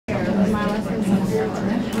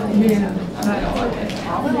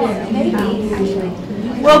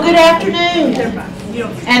Well, good afternoon,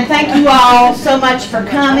 and thank you all so much for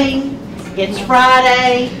coming. It's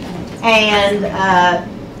Friday, and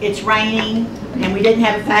it's raining, and we didn't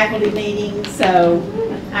have a faculty meeting, so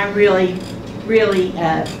I'm really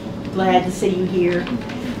glad to see you here.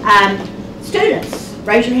 Students,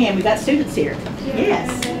 raise your hand. We've got students here.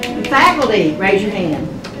 Yes. And faculty, raise your hand.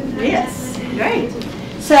 Yes. Great.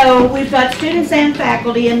 So we've got students and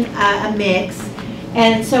faculty in a mix.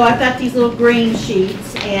 And so I've got these little green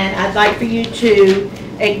sheets, and I'd like for you to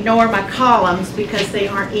ignore my columns because they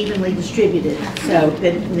aren't evenly distributed. So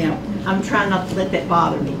I'm trying not to let that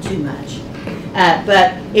bother me too much.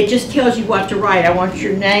 But it just tells you what to write. I want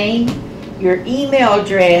your name, your email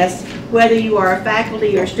address, whether you are a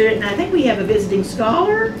faculty or a student. And I think we have a visiting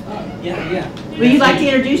scholar. Yeah. Would you like to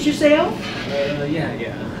introduce yourself?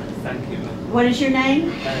 Yeah. Thank you. What is your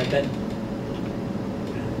name? Ben.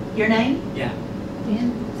 Your name? Yeah.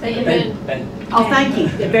 Ben. Oh, thank you.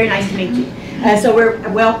 Very nice to meet you. So we're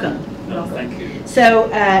welcome. Thank you. So,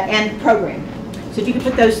 and program. So if you could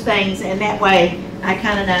put those things, and that way I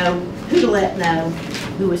kind of know who to let know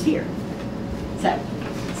who was here. So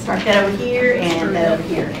start that over here and that over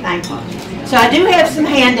here. Thank you. So I do have some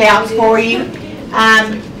handouts for you.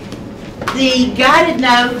 The guided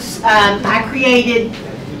notes I created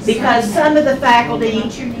because some of the faculty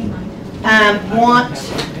want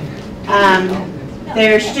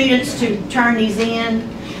their students to turn these in,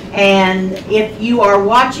 and if you are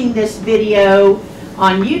watching this video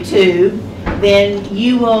on YouTube, then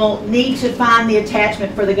you will need to find the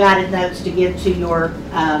attachment for the guided notes to give to your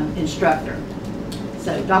instructor.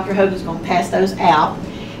 So Dr. Hogan's going to pass those out,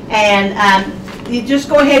 and you just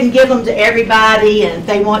go ahead and give them to everybody, and if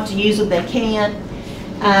they want to use them, they can.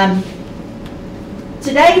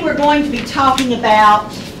 Today we're going to be talking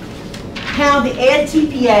about how the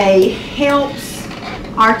edTPA helps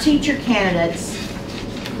our teacher candidates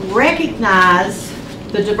recognize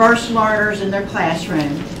the diverse learners in their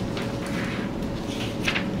classroom,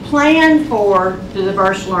 plan for the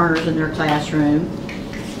diverse learners in their classroom,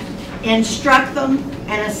 instruct them,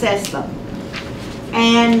 and assess them.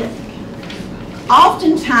 And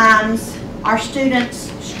oftentimes our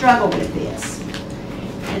students struggle with this.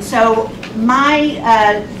 And so my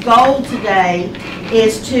goal today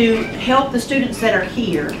is to help the students that are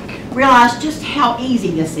here realize just how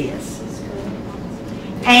easy this is.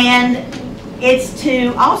 And it's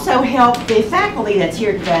to also help the faculty that's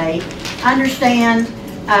here today understand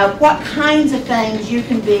what kinds of things you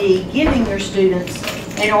can be giving your students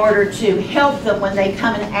in order to help them when they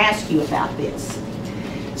come and ask you about this.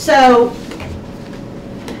 So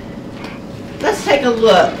let's take a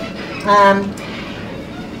look.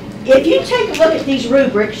 If you take a look at these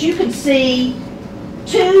rubrics, you can see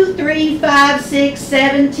 2, 3, 5, 6,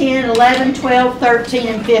 7, 10, 11, 12, 13,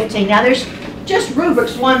 and 15. Now there's just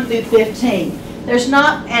rubrics 1 through 15. There's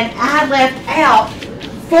not, and I left out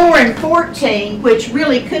 4 and 14, which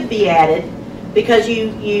really could be added because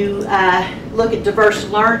you look at diverse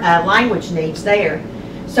language needs there.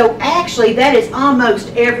 So actually that is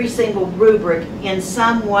almost every single rubric in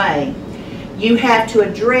some way. You have to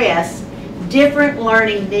address different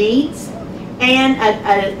learning needs and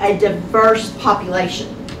a diverse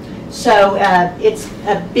population. So it's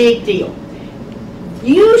a big deal.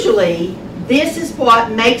 Usually, this is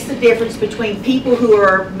what makes the difference between people who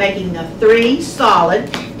are making a 3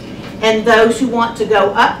 solid and those who want to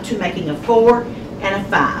go up to making a 4 and a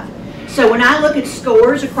 5. So when I look at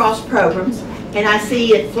scores across programs and I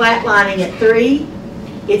see it flatlining at 3,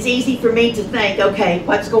 it's easy for me to think, okay,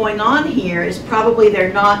 what's going on here is probably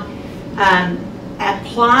they're not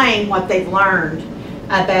applying what they've learned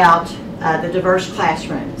about the diverse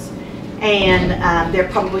classrooms, and they're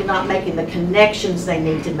probably not making the connections they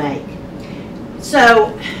need to make.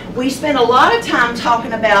 So we spend a lot of time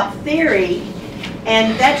talking about theory,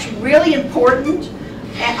 and that's really important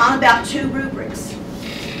on about 2 rubrics.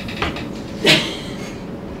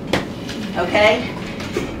 Okay?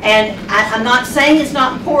 And I'm not saying it's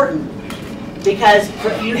not important, because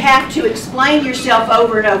you have to explain yourself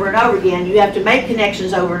over and over and over again. You have to make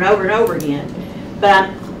connections over and over and over again.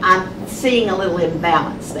 But I'm seeing a little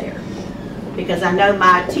imbalance there, because I know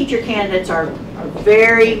my teacher candidates are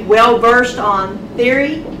very well versed on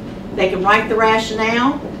theory. They can write the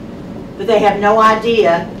rationale, but they have no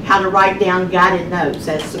idea how to write down guided notes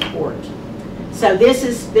as support. So this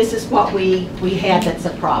is what we have that's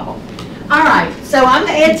a problem. All right, so I'm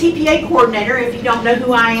the edTPA coordinator. If you don't know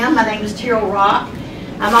who I am, my name is Terrell Rock.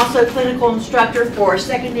 I'm also a clinical instructor for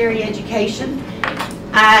secondary education.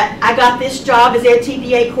 I got this job as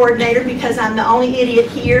edTPA coordinator because I'm the only idiot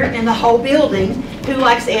here in the whole building who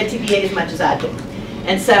likes edTPA as much as I do.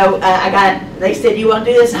 And so they said, you want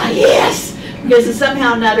to do this? Yes, because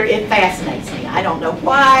somehow or another it fascinates me. I don't know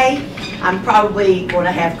why. I'm probably going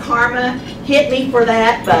to have karma hit me for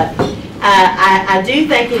that, but I do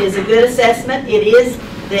think it is a good assessment. It is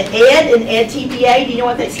the ed in edTPA. Do you know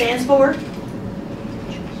what that stands for?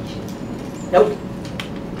 Nope.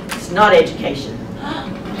 It's not education.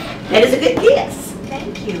 That is a good guess.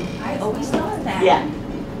 Thank you. I always thought of that. Yeah.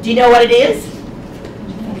 Do you know what it is?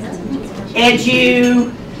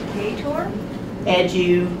 Educative.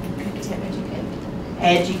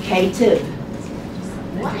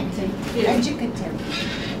 What? Educative.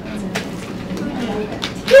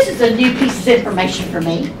 This is a new piece of information for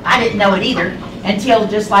me. I didn't know it either until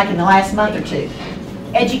just like in the last month or two.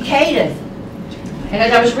 Educative. And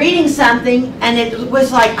as I was reading something, and it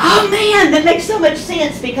was like, oh man, that makes so much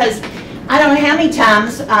sense, because I don't know how many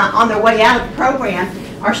times on their way out of the program,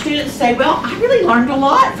 our students say, well, I really learned a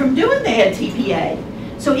lot from doing the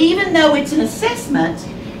edTPA. So even though it's an assessment,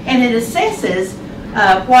 and it assesses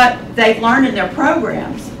what they've learned in their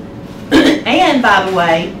programs, and by the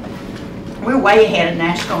way, we're way ahead of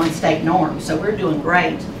national and state norms, so we're doing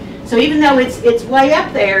great. So even though it's way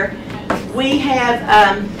up there, we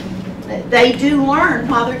have, they do learn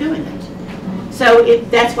while they're doing it. So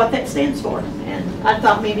that's what that stands for, and I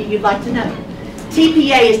thought maybe you'd like to know.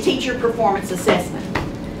 TPA is Teacher Performance Assessment.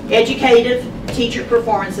 Educative Teacher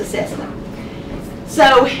Performance Assessment.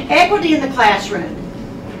 So equity in the classroom.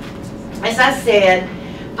 As I said,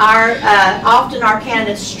 often our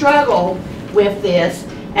candidates struggle with this,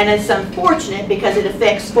 and it's unfortunate because it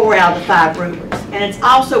affects 4 out of the 5 rubrics. And it's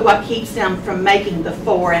also what keeps them from making the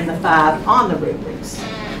 4 and the 5 on the rubrics.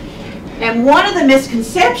 And one of the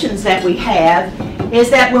misconceptions that we have is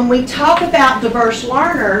that when we talk about diverse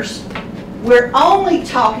learners, we're only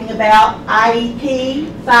talking about IEP,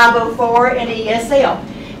 504, and ESL.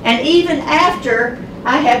 And even after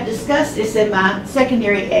I have discussed this in my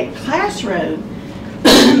secondary ed classroom,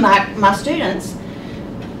 my students,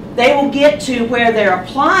 they will get to where they're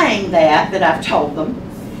applying that I've told them,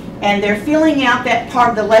 and they're filling out that part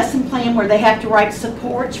of the lesson plan where they have to write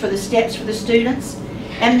supports for the steps for the students,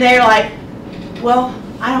 and they're like, well,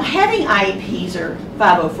 I don't have any IEPs or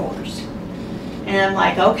 504s. And I'm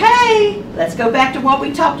like, okay, let's go back to what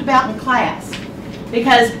we talked about in class,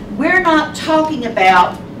 because we're not talking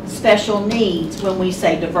about special needs when we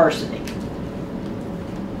say diversity.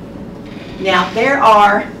 Now, there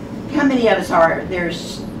are, how many of us are,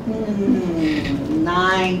 there's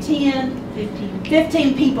 9, 10,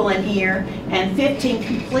 15 people in here, and 15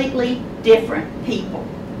 completely different people.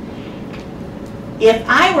 If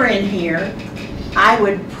I were in here, I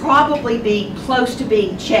would probably be close to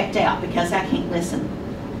being checked out because I can't listen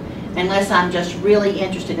unless I'm just really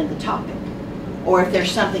interested in the topic, or if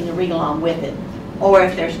there's something to read along with it, or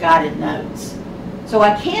if there's guided notes. So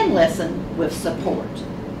I can listen with support.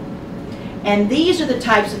 And these are the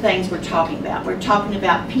types of things we're talking about. We're talking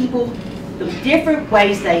about people, the different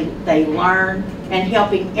ways they learn, and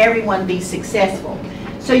helping everyone be successful.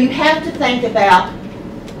 So you have to think about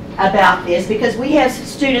this, because we have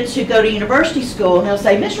students who go to university school and they'll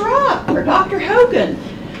say, Ms. Rock or Dr. Hogan,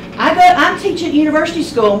 I'm teaching at university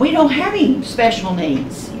school and we don't have any special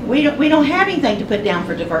needs. We don't have anything to put down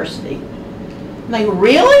for diversity. I'm like,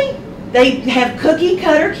 really? They have cookie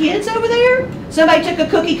cutter kids over there? Somebody took a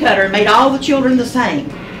cookie cutter and made all the children the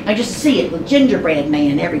same. I just see it, the gingerbread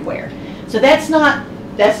man everywhere. So that's not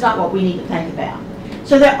what we need to think about.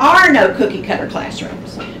 So there are no cookie cutter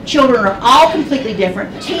classrooms. Children are all completely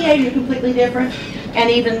different, teenagers are completely different, and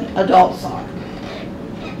even adults are.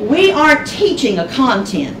 We aren't teaching a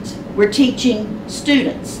content, we're teaching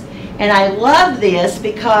students. And I love this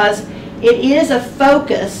because it is a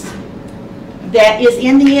focus that is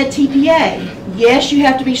in the edTPA. Yes, you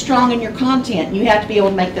have to be strong in your content, you have to be able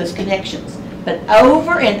to make those connections. But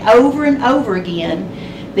over and over and over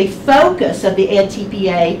again, the focus of the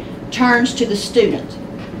edTPA turns to the student.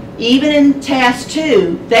 Even in task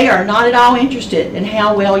 2, they are not at all interested in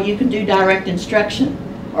how well you can do direct instruction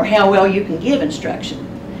or how well you can give instruction.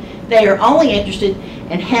 They are only interested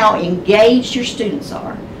in how engaged your students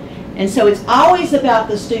are. And so it's always about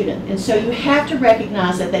the student. And so you have to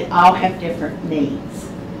recognize that they all have different needs.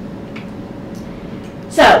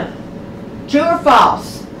 So, true or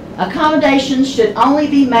false? Accommodations should only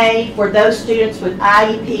be made for those students with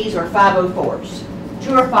IEPs or 504s.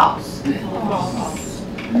 True or false? False.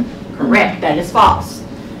 Correct, that is false.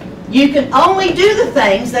 You can only do the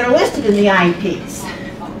things that are listed in the IEPs.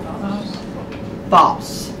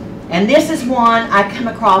 False. And this is one I come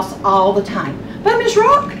across all the time. But Miss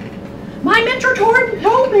Rock, my mentor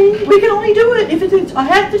told me we can only do it if it's, I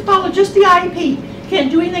have to follow just the IEP. Can't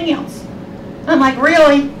do anything else. I'm like,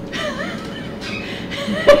 really?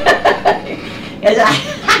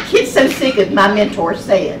 I get so sick of my mentor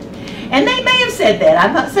said. And they may have said that.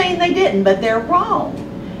 I'm not saying they didn't, but they're wrong.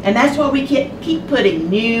 And that's why we keep putting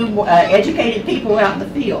new educated people out in the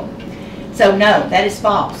field. So no, that is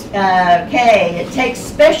false. Okay, it takes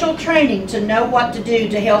special training to know what to do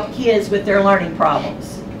to help kids with their learning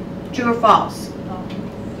problems. True or false?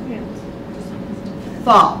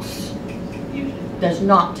 False. Does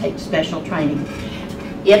not take special training.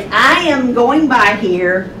 If I am going by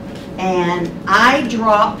here and I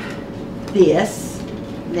drop this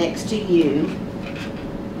next to you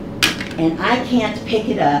and I can't pick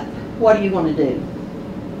it up, what do you want to do?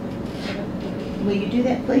 Will you do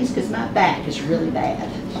that, please? Because my back is really bad.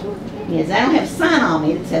 Yes, I don't have a sign on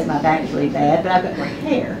me that says my back is really bad, but I've got my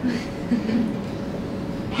hair.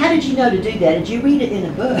 How did you know to do that? Did you read it in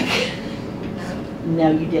a book?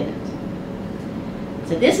 No, you didn't.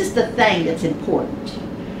 So this is the thing that's important.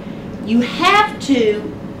 You have to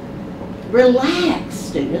relax,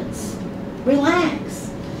 students.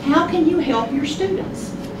 Relax. How can you help your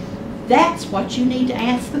students? That's what you need to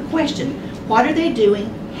ask the question. What are they doing?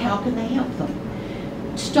 How can they help them?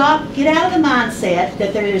 Stop, get out of the mindset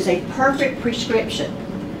that there is a perfect prescription.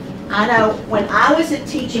 I know when I was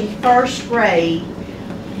teaching first grade,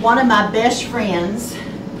 one of my best friends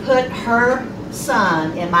put her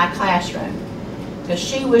son in my classroom because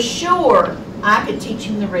she was sure I could teach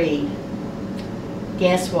him to read.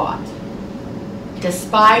 Guess what?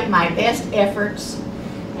 Despite my best efforts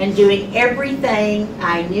and doing everything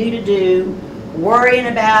I knew to do, worrying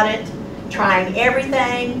about it, trying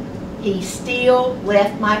everything, he still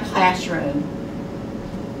left my classroom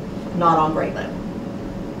not on grade level.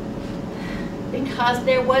 Because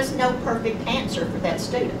there was no perfect answer for that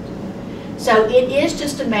student. So it is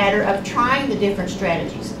just a matter of trying the different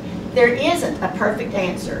strategies. There isn't a perfect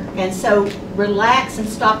answer. And so relax and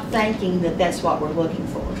stop thinking that that's what we're looking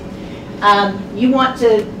for. You want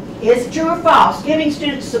to, is it true or false? Giving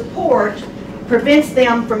students support prevents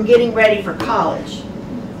them from getting ready for college.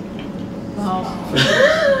 False.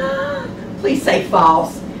 Please say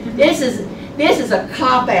false. This is a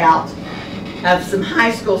cop-out of some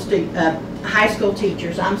high school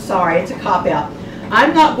teachers. I'm sorry, it's a cop-out.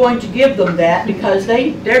 I'm not going to give them that because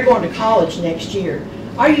they're going to college next year.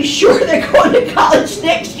 Are you sure they're going to college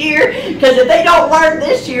next year? Because if they don't learn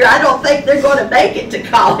this year, I don't think they're going to make it to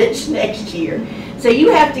college next year. So you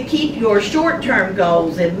have to keep your short-term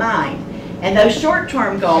goals in mind. And those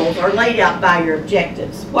short-term goals are laid out by your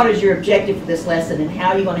objectives. What is your objective for this lesson and how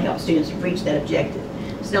are you going to help students reach that objective?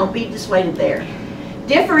 So don't be dissuaded there.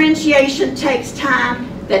 Differentiation takes time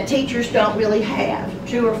that teachers don't really have.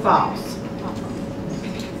 True or false?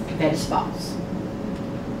 That is false.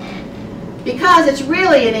 Because it's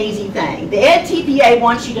really an easy thing. The edTPA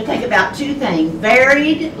wants you to think about two things: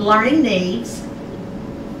 varied learning needs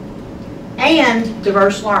and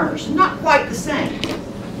diverse learners. Not quite the same.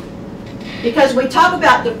 Because we talk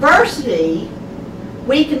about diversity,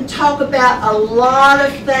 we can talk about a lot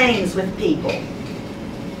of things with people.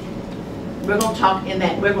 We're going to talk in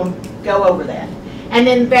that, we're going to go over that. And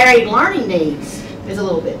then varied learning needs is a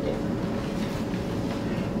little bit different.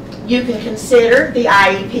 You can consider the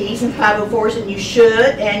IEPs and 504s, and you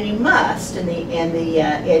should and you must in the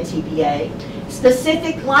edTPA,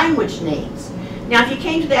 specific language needs. Now, if you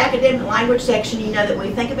came to the academic language section, you know that when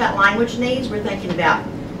we think about language needs, we're thinking about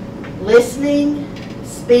listening,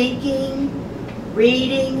 speaking,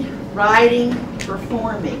 reading, writing,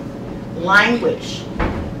 performing, language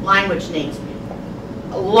needs.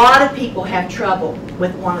 A lot of people have trouble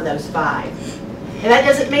with one of those five. And that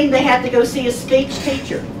doesn't mean they have to go see a speech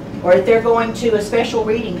teacher or if they're going to a special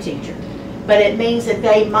reading teacher. But it means that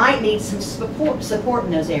they might need some support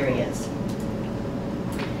in those areas.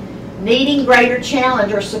 Needing greater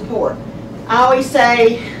challenge or support. I always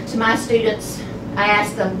say to my students, I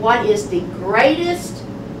ask them, what is the greatest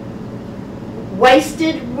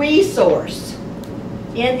wasted resource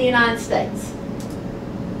in the United States?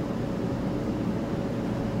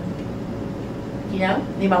 You know?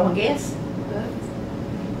 Anybody want to guess?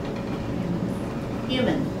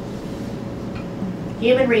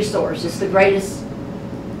 Human resource is the greatest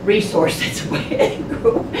resource. That's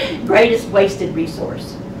greatest wasted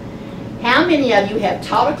resource. How many of you have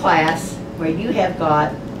taught a class where you have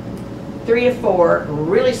got 3 to 4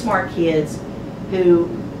 really smart kids who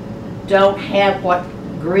don't have what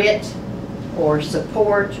grit or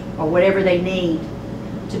support or whatever they need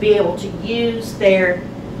to be able to use their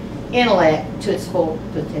intellect to its full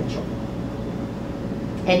potential?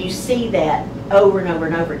 And you see that over and over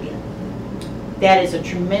and over again. That is a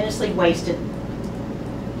tremendously wasted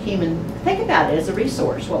human. Think about it as a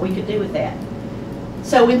resource, what we could do with that.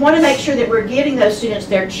 So we want to make sure that we're giving those students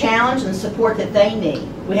their challenge and support that they need.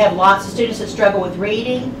 We have lots of students that struggle with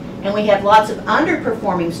reading, and we have lots of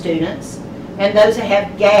underperforming students, and those that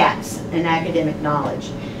have gaps in academic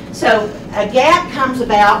knowledge. So a gap comes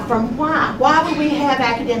about from why? Why would we have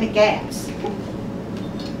academic gaps?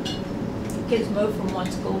 Kids move from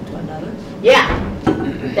one school to another. Yeah,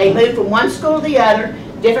 they move from one school to the other,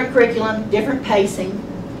 different curriculum, different pacing.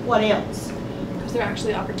 What else? Because they're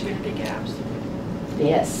actually opportunity gaps.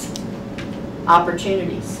 Yes,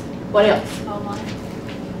 opportunities. What else? Home life.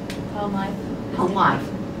 Home life. Home life.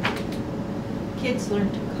 Kids learn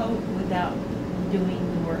to cope without doing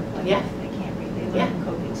the work. Like Yeah. they can't read. They learn Yeah.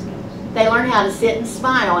 coping skills. They learn how to sit and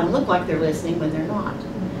smile and look like they're listening when they're not.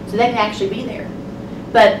 So they can actually be there.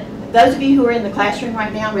 But those of you who are in the classroom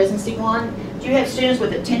right now, Residency 1, do you have students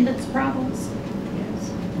with attendance problems? Yes.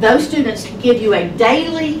 Those students give you a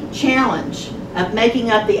daily challenge of making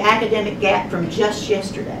up the academic gap from just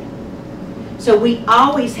yesterday. So we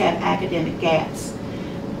always have academic gaps.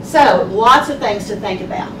 So lots of things to think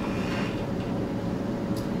about.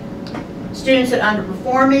 Students that are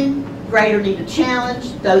underperforming, greater need a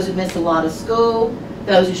challenge, those who miss a lot of school,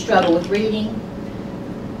 those who struggle with reading.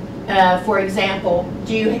 For example,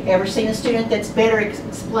 do you ever seen a student that's better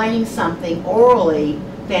explaining something orally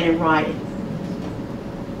than in writing?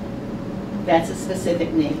 That's a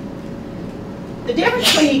specific need. The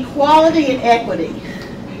difference between equality and equity.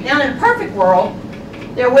 Now, in a perfect world,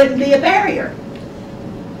 there wouldn't be a barrier.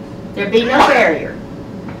 There'd be no barrier.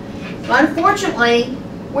 But unfortunately,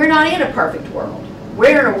 we're not in a perfect world.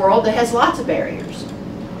 We're in a world that has lots of barriers.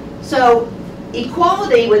 So,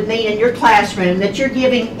 equality would mean in your classroom that you're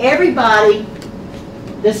giving everybody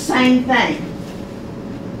the same thing.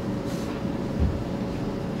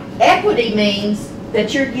 Equity means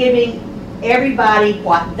that you're giving everybody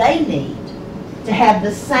what they need to have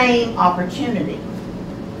the same opportunity.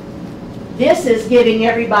 This is giving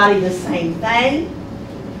everybody the same thing,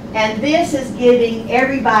 and this is giving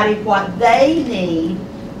everybody what they need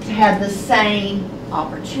to have the same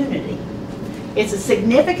opportunity. It's a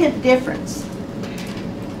significant difference.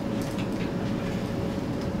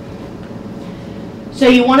 So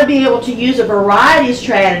you want to be able to use a variety of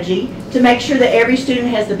strategy to make sure that every student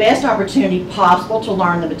has the best opportunity possible to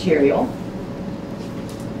learn the material.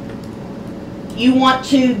 You want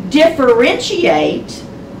to differentiate,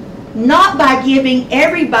 not by giving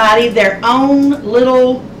everybody their own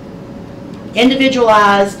little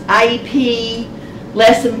individualized IEP,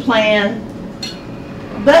 lesson plan,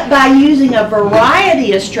 but by using a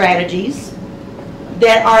variety of strategies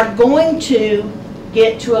that are going to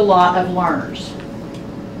get to a lot of learners.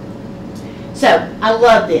 So, I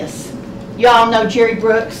love this. Y'all know Jerry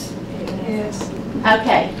Brooks? Yes.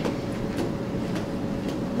 Okay.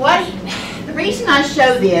 The reason I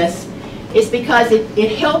show this is because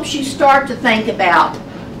it helps you start to think about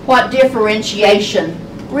what differentiation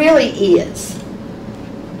really is.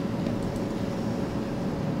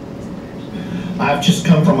 I've just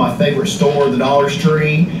come from my favorite store, the Dollar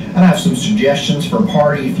Tree, and I have some suggestions for a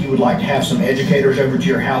party if you would like to have some educators over to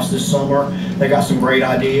your house this summer. They got some great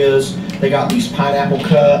ideas. They got these pineapple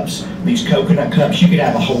cups, these coconut cups. You could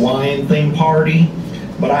have a Hawaiian theme party,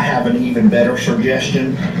 but I have an even better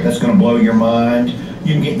suggestion that's going to blow your mind.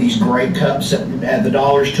 You can get these great cups at the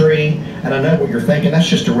Dollar Tree, and I know what you're thinking, that's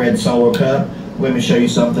just a red Solo cup. Let me show you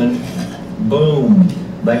something. Boom.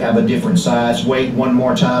 They have a different size. Wait, one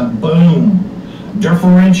more time. Boom.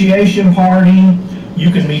 Differentiation party.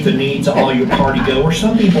 You can meet the needs of all your party goers.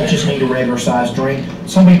 Some people just need a regular sized drink.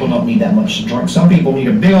 Some people don't need that much to drink. Some people need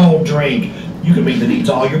a big old drink. You can meet the needs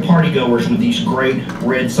of all your party goers with these great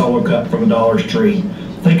red Solo cup from the Dollar Tree.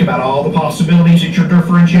 Think about all the possibilities at your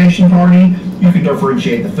differentiation party. You can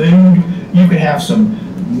differentiate the food. You could have some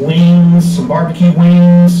wings, some barbecue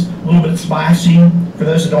wings, a little bit spicy. For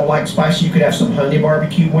those that don't like spicy, you could have some honey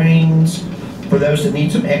barbecue wings. For those that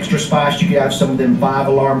need some extra spice, you could have some of them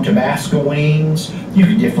 5-alarm Tabasco wings. You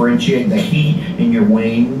could differentiate the heat in your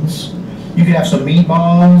wings. You could have some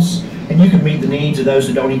meatballs, and you can meet the needs of those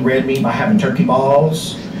that don't eat red meat by having turkey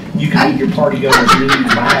balls. You can meet your party goers'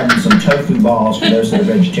 needs by having some tofu balls for those that are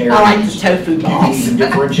vegetarians. I like the tofu balls. You can even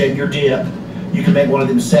differentiate your dip. You can make one of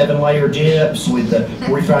them 7-layer dips with the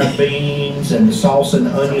refried beans and the salsa and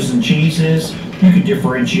the onions and cheeses. You could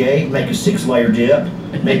differentiate, make a 6-layer dip,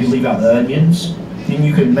 maybe leave out the onions. Then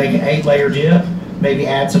you could make an 8-layer dip, maybe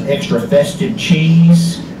add some extra festive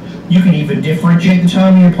cheese. You can even differentiate the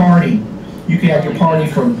time of your party. You could have your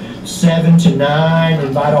party from 7 to 9,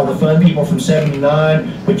 invite all the fun people from 7 to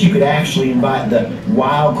 9, but you could actually invite the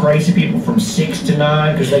wild, crazy people from 6 to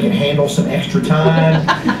 9 because they can handle some extra time.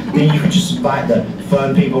 Then you could just invite the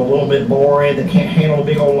fun people, a little bit boring, that can't handle a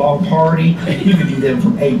big old long party. You could do them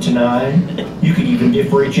from 8 to 9. You could even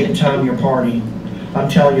differentiate the time of your party. I'm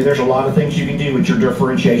telling you, there's a lot of things you can do with your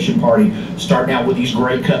differentiation party. Starting out with these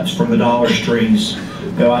great cups from the Dollar Trees.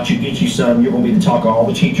 Go out, you get you some. You're going to be the talk of all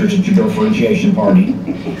the teachers at your differentiation party.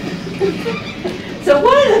 So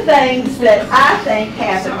one of the things that I think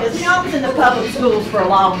happened is, I was in the public schools for a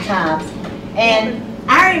long time, and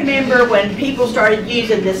I remember when people started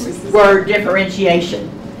using this word differentiation.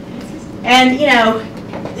 And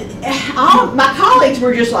all my colleagues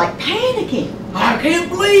were just like panicking. I can't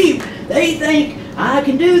believe they think I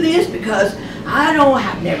can do this because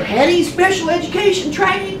I've never had any special education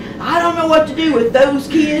training. I don't know what to do with those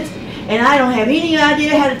kids, and I don't have any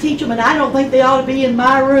idea how to teach them, and I don't think they ought to be in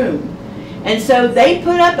my room. And so they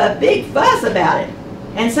put up a big fuss about it,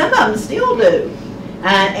 and some of them still do.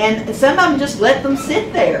 And some of them just let them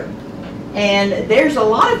sit there. And there's a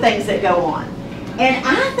lot of things that go on. And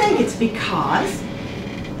I think it's because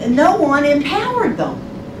no one empowered them.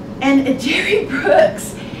 And Jerry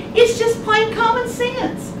Brooks, it's just plain common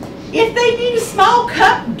sense. If they need a small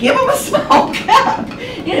cup, give them a small cup.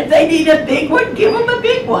 And if they need a big one, give them a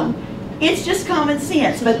big one. It's just common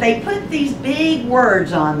sense. But they put these big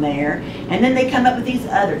words on there, and then they come up with these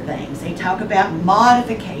other things. They talk about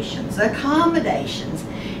modifications, accommodations,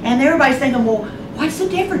 and everybody's thinking, well, what's the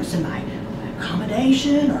difference in my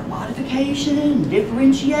accommodation or modification,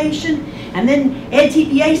 differentiation? And then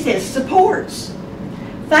edTPA says supports.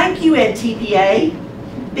 Thank you, edTPA,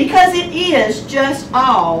 because it is just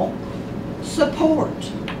all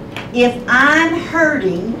support. If I'm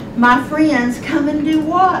hurting, my friends come and do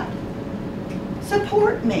what?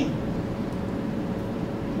 Support me.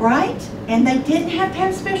 Right? And they didn't have to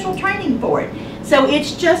have special training for it. So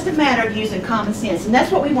it's just a matter of using common sense. And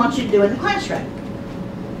that's what we want you to do in the classroom,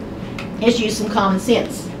 is use some common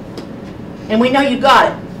sense. And we know you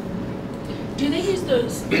got it. Do they use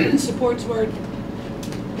those supports word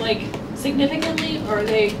like significantly, or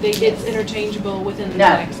it's interchangeable within the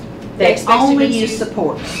text? They expect only students use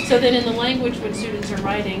supports. So then in the language when students are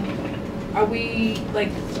writing, are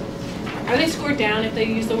they scored down if they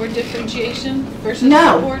use the word differentiation versus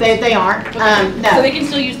No, supports? they aren't. Okay. No. So they can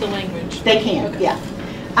still use the language? They can, Okay. yeah.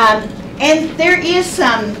 And there is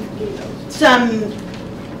some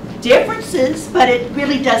differences, but it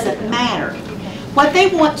really doesn't matter. What they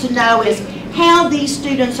want to know is how these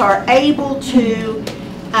students are able to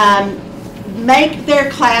make their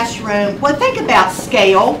classroom, well, think about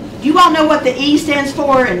scale. Do you all know what the E stands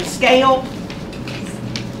for in scale?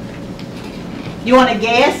 You want to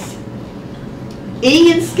guess?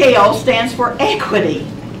 E in scale stands for equity.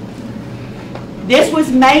 This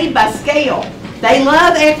was made by Scale. They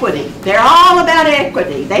love equity. They're all about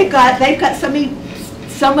equity. They've got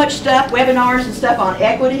so much stuff, webinars and stuff on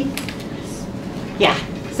equity. Yeah,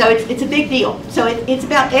 so it's a big deal. So it's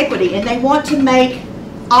about equity, and they want to make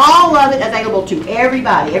all of it available to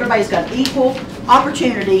everybody. Everybody's got equal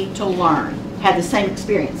opportunity to learn, have the same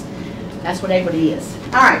experience. That's what equity is.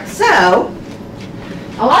 All right, so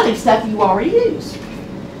a lot of this stuff you already use.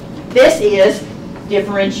 This is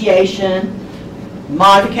differentiation,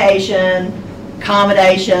 modification,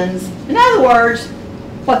 accommodations. In other words,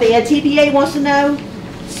 what the edTPA wants to know,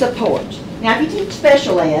 support. Now, if you teach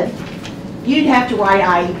special ed, you'd have to write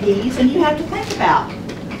IEPs and you have to think about.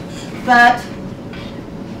 But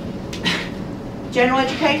general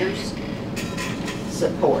educators,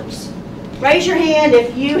 supports. Raise your hand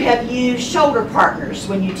if you have used shoulder partners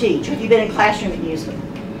when you teach, or if you've been in a classroom and used them.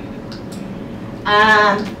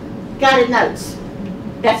 Guided notes.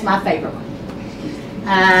 That's my favorite one.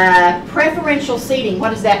 Preferential seating, what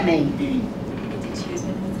does that mean?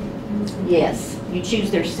 Yes, you choose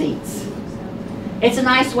their seats. It's a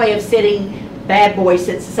nice way of saying bad boy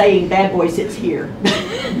sits here.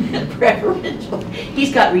 Preferential.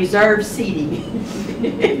 He's got reserved seating.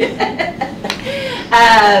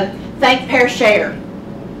 Think, pair, share.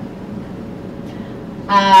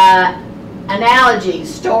 Analogies,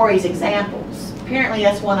 stories, examples. Apparently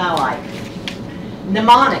that's one I like.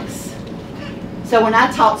 Mnemonics. So when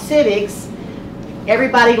I taught civics,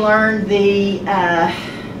 everybody learned the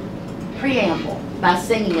preamble by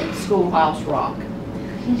singing it at Schoolhouse Rock.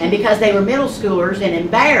 And because they were middle schoolers and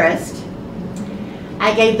embarrassed,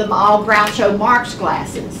 I gave them all Groucho Marx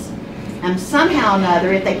glasses. And somehow or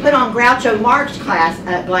another, if they put on Groucho Marx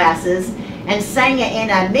glasses and sang it in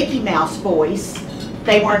a Mickey Mouse voice,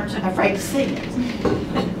 they weren't afraid to sing it.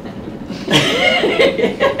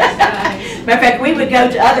 Matter of fact, we would go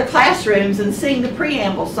to other classrooms and sing the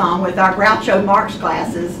preamble song with our Groucho Marx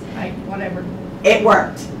classes. Right, whatever. It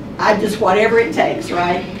worked. I just, whatever it takes,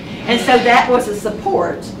 right? And so that was a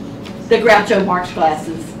support, the Groucho Marx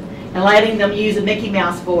classes. And letting them use a Mickey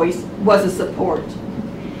Mouse voice was a support.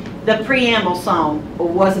 The preamble song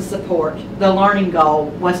was a support. The learning goal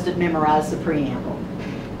was to memorize the preamble.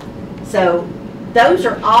 So those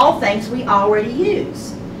are all things we already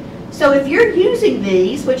use. So if you're using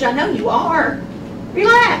these, which I know you are,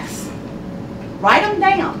 relax. Write them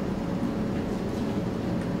down.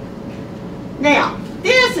 Now,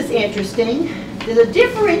 this is interesting. There's a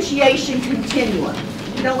differentiation continuum.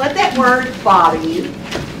 Don't let that word bother you.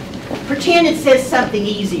 Pretend it says something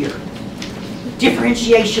easier.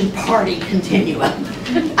 Differentiation party continuum.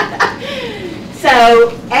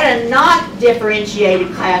 So, at a not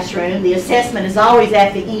differentiated classroom, the assessment is always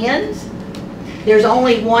at the end. There's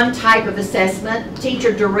only one type of assessment.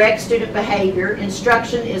 Teacher directs student behavior.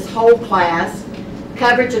 Instruction is whole class.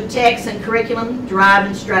 Coverage of text and curriculum drive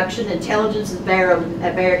instruction. Intelligence is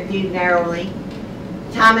viewed narrowly.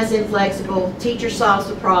 Time is inflexible. Teacher solves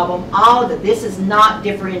the problem. All of it. This is not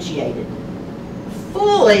differentiated.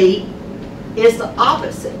 Fully is the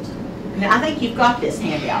opposite. Now, I think you've got this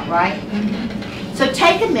handout, right? Mm-hmm. So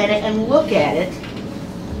take a minute and look at it.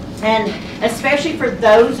 And especially for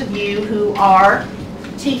those of you who are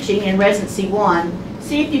teaching in Residency 1,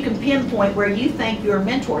 see if you can pinpoint where you think your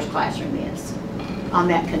mentor's classroom is on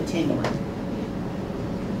that continuum.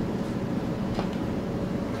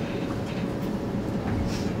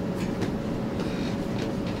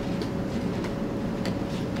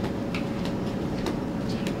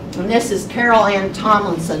 And this is Carol Ann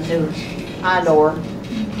Tomlinson, who I adore.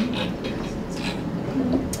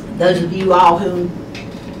 Those of you all who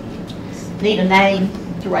need a name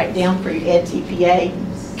to write down for your edTPA,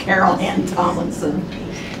 Carol Ann Tomlinson.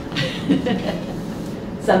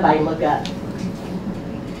 Somebody look up.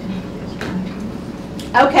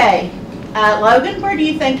 Okay, Logan, where do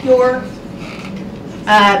you think your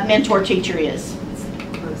mentor teacher is?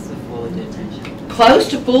 Close to fully differentiated. Close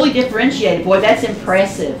to fully differentiated. Boy, that's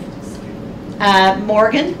impressive.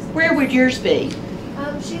 Morgan, where would yours be?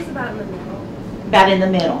 She's about in the middle. About in the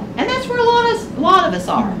middle. And that's where a lot of us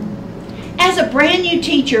are. As a brand new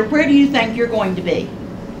teacher, where do you think you're going to be?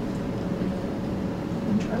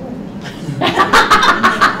 In trouble.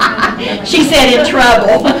 She said in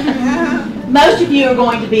trouble. Most of you are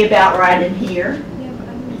going to be about right in here. Yeah, but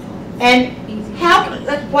I'm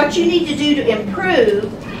And what you need to do to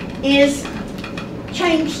improve is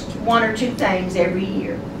change one or two things every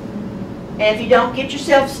year. And if you don't get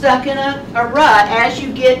yourself stuck in a rut, as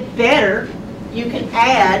you get better, you can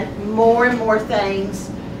add more and more things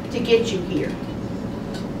to get you here.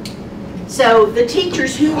 So the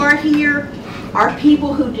teachers who are here are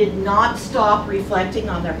people who did not stop reflecting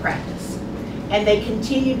on their practice. And they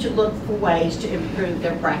continue to look for ways to improve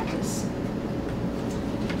their practice.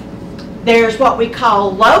 There's what we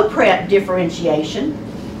call low prep differentiation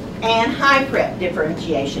and high prep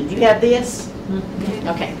differentiation. Do you have this? Mm-hmm.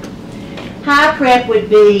 Okay. High prep would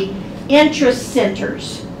be interest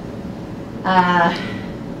centers,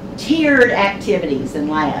 tiered activities and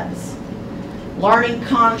labs, learning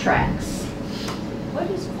contracts. What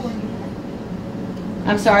is format?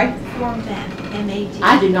 I'm sorry? Format, M-A-T.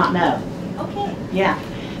 I do not know. Okay. Yeah.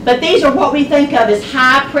 But these are what we think of as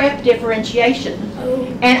high prep differentiation. Oh.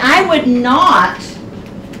 And I would not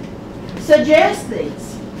suggest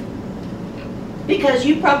these because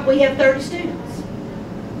you probably have 30 students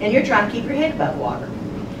and you're trying to keep your head above water.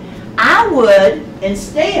 I would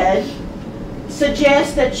instead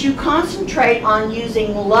suggest that you concentrate on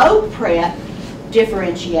using low prep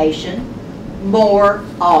differentiation more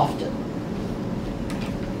often.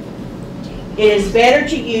 It is better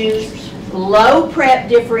to use low prep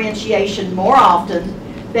differentiation more often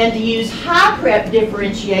than to use high prep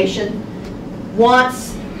differentiation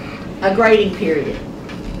once a grading period,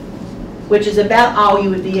 which is about all you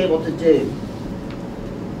would be able to do.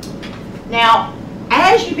 Now,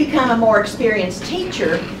 as you become a more experienced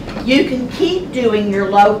teacher, you can keep doing your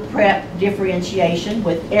low prep differentiation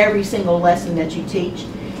with every single lesson that you teach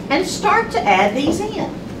and start to add these in.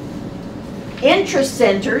 Interest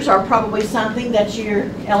centers are probably something that your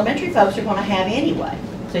elementary folks are going to have anyway.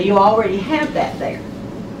 So you already have that there.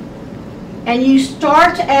 And you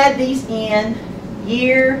start to add these in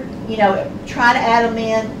try to add them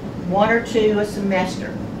in 1 or 2 a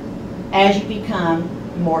semester as you become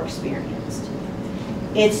more experienced.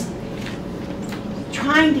 It's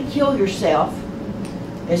trying to kill yourself.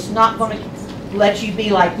 It's not going to let you be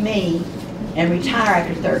like me and retire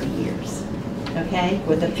after 30 years, okay,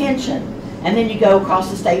 with a pension. and then you go across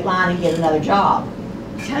the state line and get another job.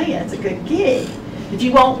 I tell you, it's a good gig. But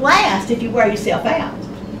you won't last if you wear yourself out.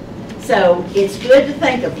 So it's good to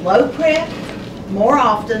think of low prep more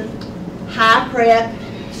often, high prep,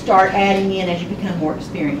 start adding in as you become more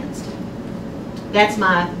experienced. That's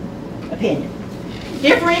my opinion.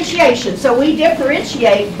 Differentiation. So we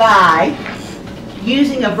differentiate by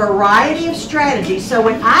using a variety of strategies. So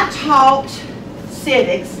when I taught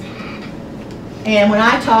civics and when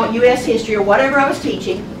I taught U.S. history or whatever I was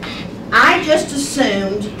teaching, I just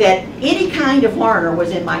assumed that any kind of learner was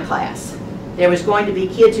in my class. There was going to be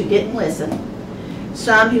kids who didn't listen,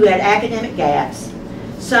 some who had academic gaps,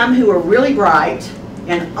 some who were really bright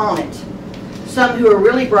and on it, some who were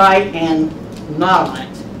really bright and not on it.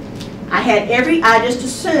 I just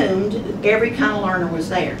assumed every kind of learner was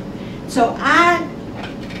there. So I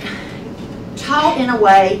taught in a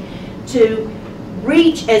way to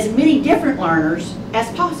reach as many different learners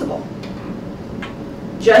as possible.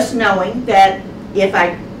 Just knowing that if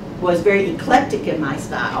I was very eclectic in my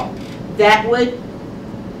style, that would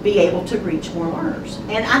be able to reach more learners.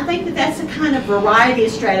 And I think that that's the kind of variety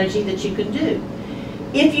of strategy that you can do.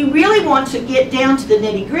 If you really want to get down to the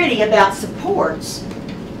nitty-gritty about supports,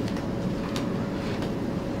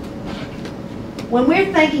 when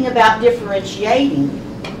we're thinking about differentiating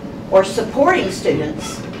or supporting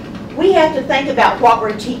students, we have to think about what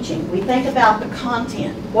we're teaching. We think about the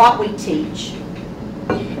content, what we teach.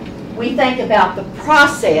 We think about the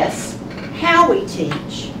process, how we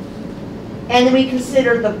teach. And then we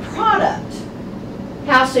consider the product,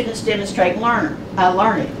 how students demonstrate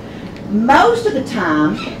learning. Most of the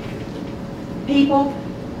time, people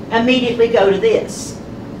immediately go to this.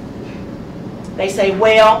 They say,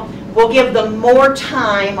 well, we'll give them more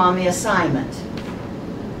time on the assignment.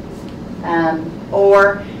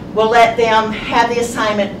 Or we'll let them have the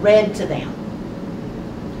assignment read to them.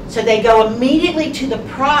 So they go immediately to the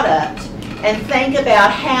product and think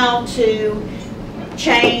about how to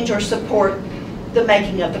change or support the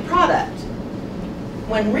making of the product.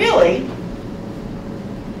 When really,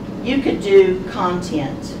 you could do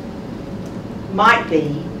content. Might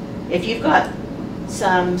be, if you've got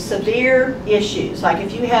some severe issues, like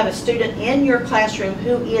if you have a student in your classroom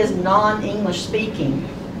who is non-English speaking,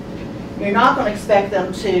 you're not going to expect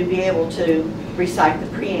them to be able to recite the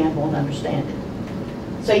preamble and understand it.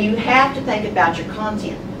 So you have to think about your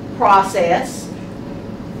content, process,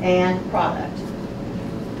 and product.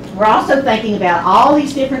 We're also thinking about all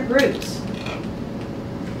these different groups.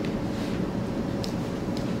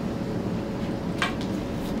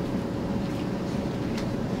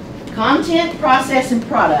 Content, process, and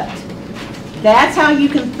product. That's how you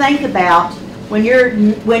can think about when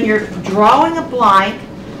you're drawing a blank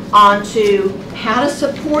onto how to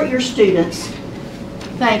support your students.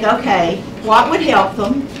 Think, okay, what would help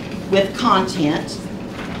them with content?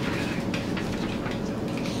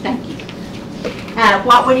 Thank you.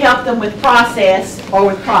 What would help them with process or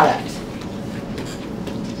with product?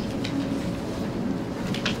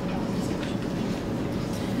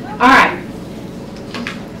 All right.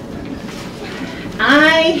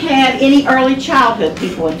 I have any early childhood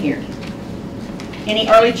people in here? Any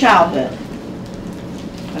early childhood?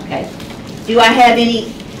 Okay. Do I have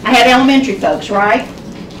any? I have elementary folks, right?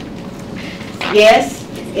 Yes.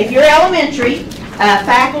 If you're elementary,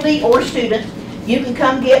 faculty or student, you can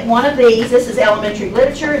come get one of these. This is elementary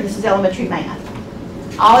literature and this is elementary math.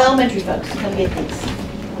 All elementary folks, come get these.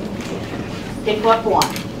 Pick up one.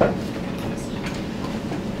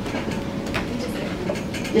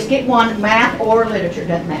 Just get one, math or literature,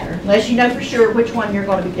 doesn't matter. Unless you know for sure which one you're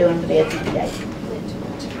going to be doing for the edTPA.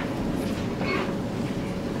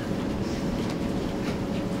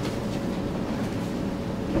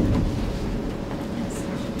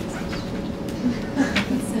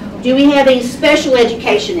 Do we have any special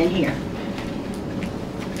education in here?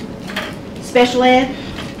 Special ed?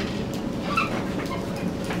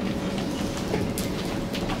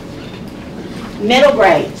 Middle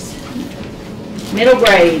grades. Middle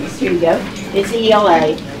grades, here we go. It's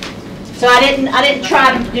ELA. So I didn't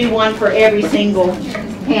try to do one for every single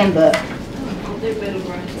handbook. I'll do middle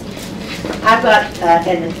grades. I've got,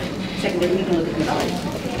 and secondary, you can look at the body.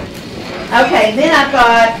 Okay, then I've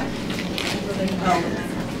got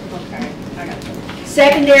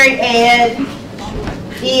secondary ed,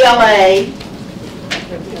 ELA,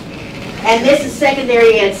 and this is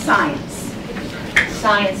secondary ed science.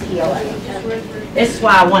 Science ELA. This is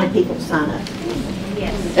why I wanted people to sign up.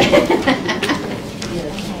 Yes.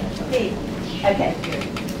 Okay.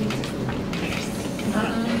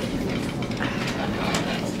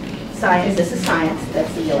 Science, this is science,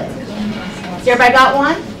 that's ELA. So everybody got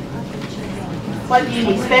one? What do you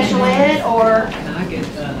need, special ed or Can I get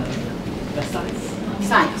the size?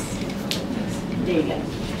 science? There you go.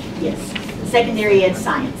 Yes, secondary ed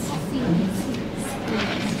science.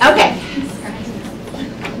 Okay.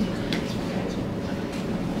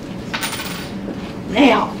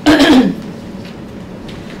 Now,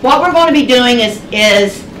 what we're going to be doing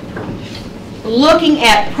is looking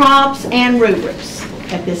at prompts and rubrics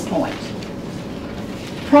at this point.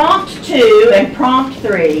 Prompt 2 and prompt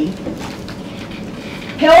 3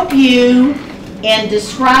 help you in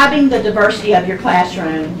describing the diversity of your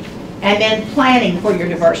classroom and then planning for your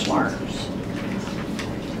diverse learners.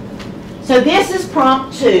 So this is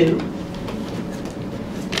prompt 2.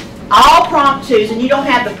 All prompt 2s, and you don't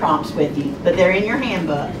have the prompts with you, but they're in your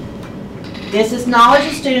handbook. This is knowledge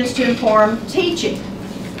of students to inform teaching.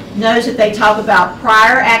 Notice that they talk about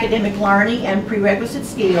prior academic learning and prerequisite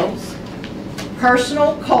skills,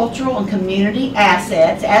 personal, cultural, and community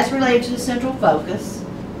assets as related to the central focus.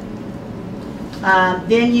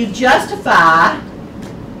 Then you justify,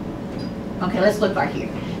 okay, let's look right here.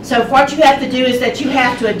 So what you have to do is that you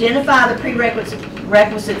have to identify the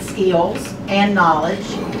prerequisite skills and knowledge.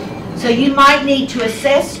 So you might need to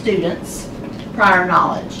assess students' prior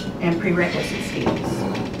knowledge and prerequisite skills.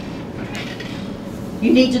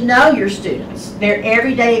 You need to know your students, their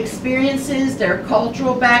everyday experiences, their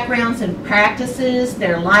cultural backgrounds and practices,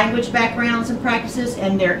 their language backgrounds and practices,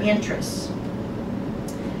 and their interests.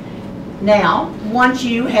 Now, once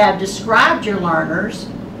you have described your learners,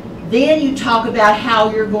 then you talk about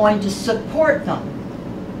how you're going to support them.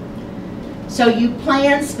 So you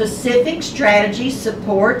plan specific strategies,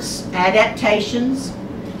 supports, adaptations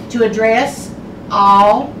to address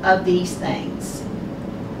all of these things.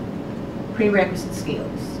 Prerequisite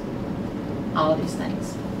skills, all of these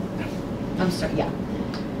things. I'm sorry, yeah.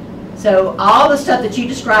 So all the stuff that you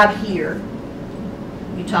describe here,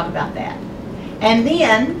 you talk about that. And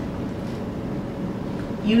then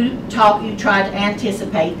you try to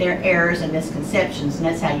anticipate their errors and misconceptions, and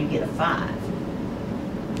that's how you get a 5.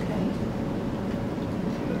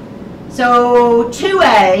 So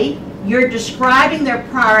 2A, you're describing their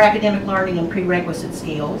prior academic learning and prerequisite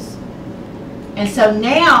skills. And so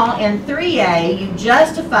now in 3A, you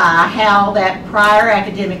justify how that prior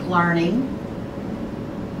academic learning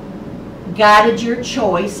guided your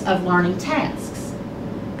choice of learning tasks.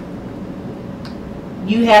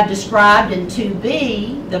 You have described in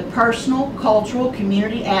 2B the personal, cultural,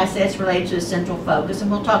 community assets related to the central focus, and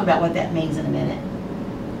we'll talk about what that means in a minute.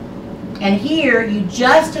 And here you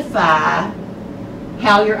justify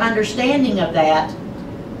how your understanding of that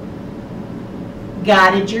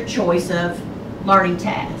guided your choice of learning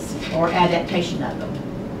tasks or adaptation of them.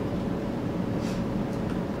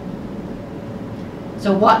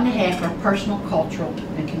 So what in the heck are personal, cultural,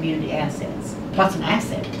 and community assets? What's an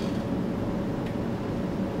asset?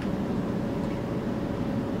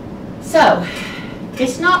 So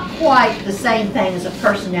it's not quite the same thing as a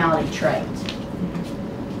personality trait.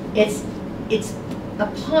 It's a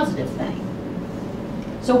positive thing.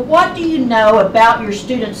 So what do you know about your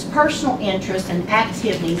students' personal interests and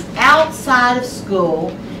activities outside of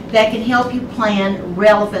school that can help you plan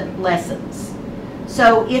relevant lessons?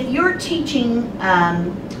 So if you're teaching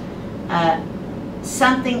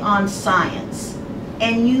something on science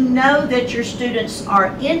and you know that your students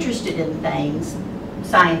are interested in things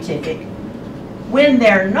scientific when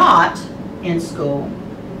they're not in school,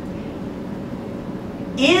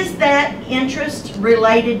 is that interest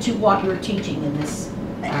related to what you're teaching in this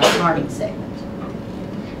learning segment?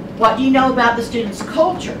 What do you know about the student's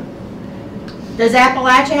culture? Does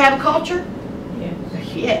Appalachia have a culture?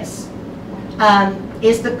 Yes.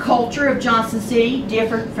 Is the culture of Johnson City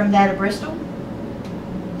different from that of Bristol?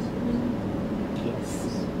 Yes.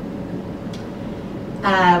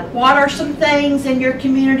 What are some things in your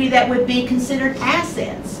community that would be considered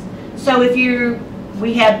assets? So if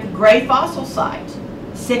we have the Gray Fossil Site,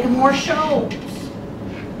 Sycamore Shoals.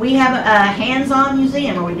 We have a hands-on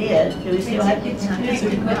museum, or we did. Do we still have it?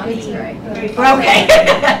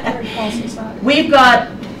 Okay. We've got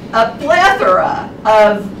a plethora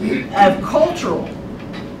of cultural,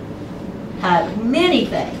 many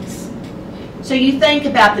things. So you think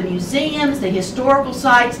about the museums, the historical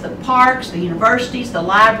sites, the parks, the universities, the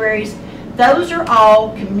libraries. Those are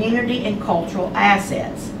all community and cultural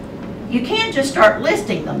assets. You can't just start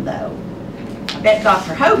listing them, though. I bet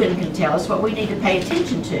Dr. Hogan can tell us what we need to pay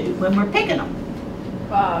attention to when we're picking them.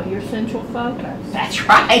 Your central focus. That's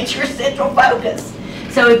right, your central focus.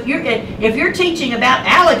 So if you're teaching about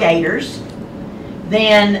alligators,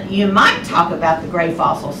 then you might talk about the Gray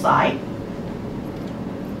Fossil Site.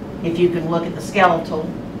 If you can look at the skeletal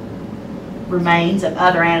remains of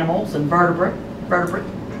other animals and vertebrate vertebrate,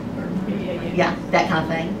 yeah, that kind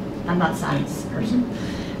of thing. I'm not a science person.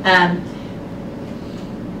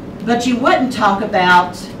 But you wouldn't talk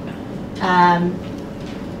about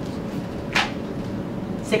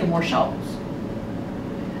Sycamore Shoals.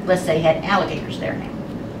 Let's say you had alligators there now.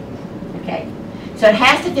 Okay? So it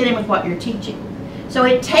has to fit in with what you're teaching. So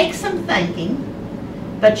it takes some thinking,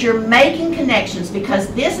 but you're making connections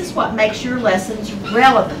because this is what makes your lessons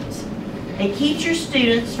relevant. It keeps your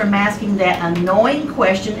students from asking that annoying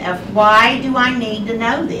question of why do I need to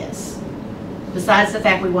know this? Besides the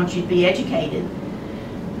fact we want you to be educated,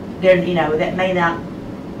 you know, that may not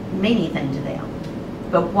mean anything to them.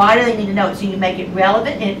 But why do they need to know it? So you make it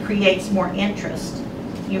relevant and it creates more interest.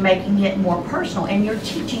 You're making it more personal and you're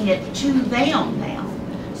teaching it to them now.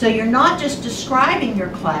 So you're not just describing your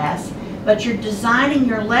class, but you're designing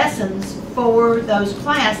your lessons for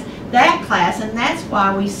that class, and that's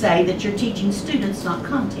why we say that you're teaching students, not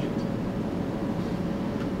content.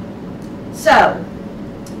 So,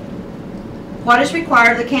 what is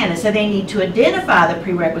required of the candidate? So they need to identify the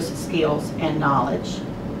prerequisite skills and knowledge.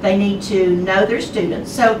 They need to know their students.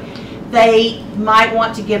 So they might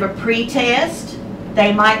want to give a pre-test.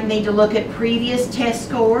 They might need to look at previous test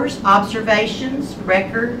scores, observations,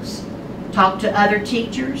 records, talk to other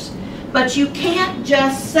teachers. But you can't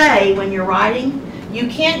just say, when you're writing, you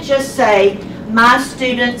can't just say, my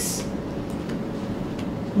students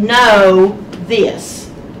know this,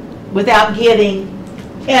 without giving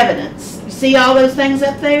evidence. You see all those things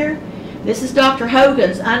up there? This is Dr.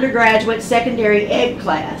 Hogan's undergraduate secondary ed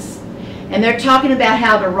class. And they're talking about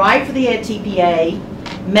how to write for the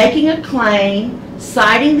edTPA, making a claim,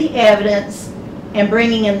 citing the evidence, and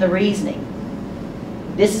bringing in the reasoning.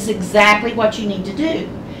 This is exactly what you need to do.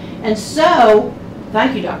 And so,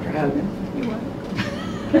 thank you, Dr. Hogan. You're welcome.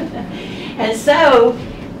 And so,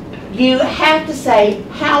 you have to say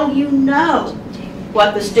how you know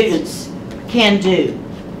what the students can do.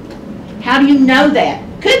 How do you know that?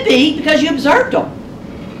 Could be because you observed them.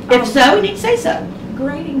 If so, you need to say so.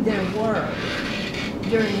 Grading their work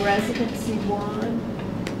during residency one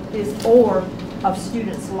or of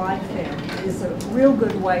students like them is a real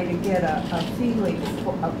good way to get a feeling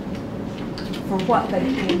for what they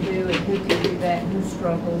can do and who can do that, who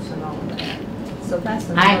struggles and all of that. So that's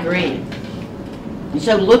I agree. And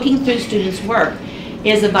so looking through students' work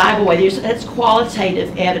is a vital way. That's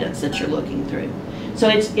qualitative evidence that you're looking through. So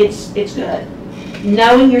it's good.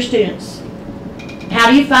 Knowing your students. How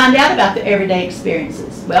do you find out about their everyday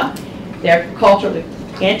experiences? Well, their cultural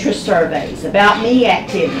interest surveys, about me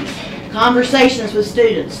activities, conversations with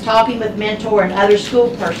students, talking with mentor and other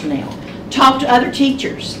school personnel, talk to other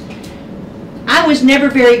teachers. I was never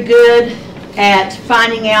very good at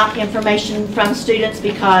finding out information from students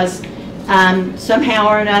because somehow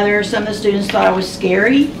or another some of the students thought I was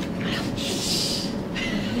scary.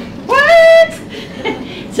 What?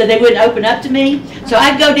 So they wouldn't open up to me. So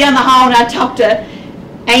I'd go down the hall and I'd talk to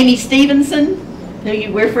Amy Stevenson,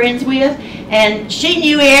 who we're friends with, and she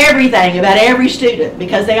knew everything about every student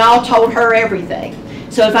because they all told her everything.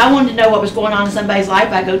 So if I wanted to know what was going on in somebody's life,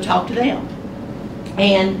 I'd go talk to them.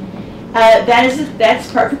 And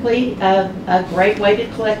that's perfectly a great way to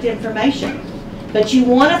collect information. But you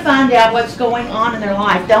want to find out what's going on in their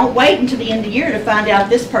life. Don't wait until the end of the year to find out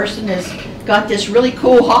this person has got this really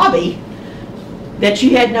cool hobby that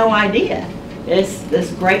you had no idea. It's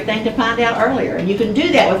this great thing to find out earlier. And you can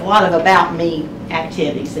do that with a lot of about me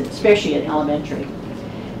activities, especially in elementary.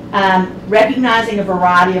 Recognizing a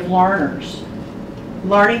variety of learners.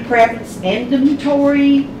 Learning preference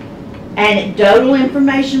inventory, anecdotal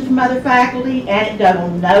information from other faculty, anecdotal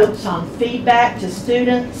notes on feedback to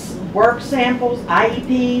students, work samples,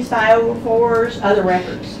 IEPs, 504s, other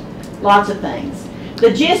records. Lots of things.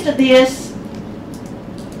 The gist of this,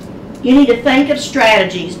 you need to think of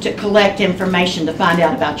strategies to collect information to find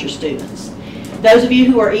out about your students. Those of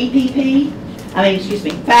you who are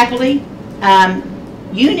faculty,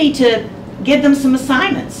 you need to give them some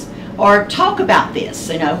assignments or talk about this,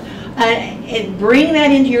 and bring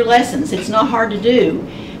that into your lessons. It's not hard to do.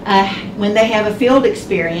 When they have a field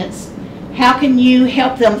experience, how can you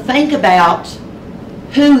help them think about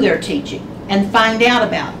who they're teaching and find out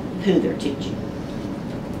about who they're teaching?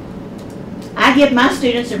 I give my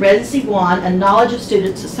students in Residency 1 a Knowledge of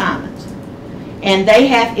Students assignment. And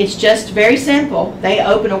it's just very simple. They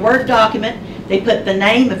open a Word document, they put the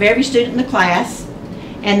name of every student in the class,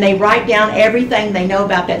 and they write down everything they know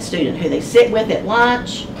about that student, who they sit with at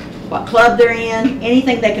lunch, what club they're in,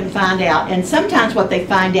 anything they can find out. And sometimes what they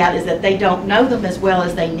find out is that they don't know them as well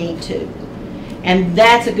as they need to. And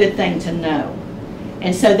that's a good thing to know.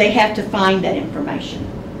 And so they have to find that information.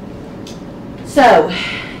 So,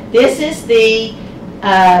 this is the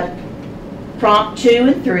prompt 2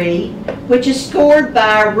 and 3, which is scored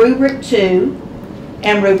by rubric 2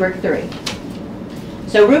 and rubric 3.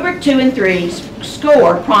 So rubric 2 and 3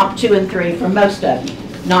 score prompt 2 and 3 for most of you.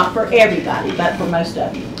 Not for everybody, but for most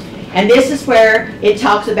of you. And this is where it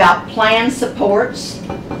talks about plan supports.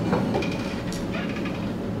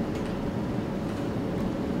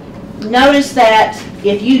 Notice that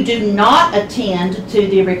if you do not attend to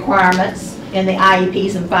the requirements in the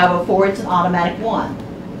IEPs and 504, it's an automatic 1.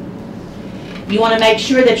 You want to make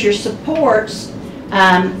sure that your supports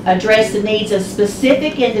address the needs of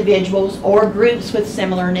specific individuals or groups with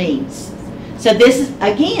similar needs. So this is,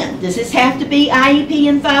 again, does this have to be IEP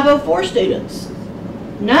and 504 students?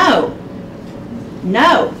 No.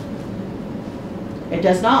 No. It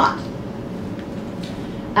does not.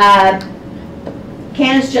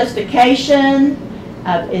 Canon's justification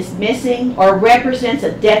is missing or represents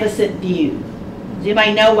a deficit view. Does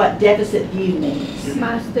anybody know what deficit view means?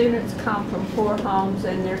 My students come from poor homes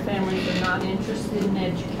and their families are not interested in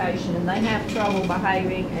education and they have trouble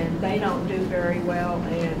behaving and they don't do very well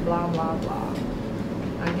and blah, blah, blah.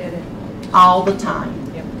 I get it. All the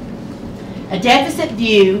time. Yep. A deficit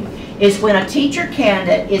view is when a teacher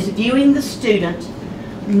candidate is viewing the student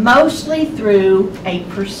mostly through a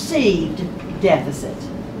perceived deficit.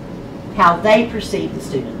 How they perceive the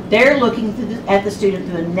student. They're looking at the student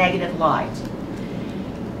through a negative light.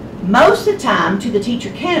 Most of the time, to the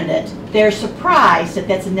teacher candidate, they're surprised that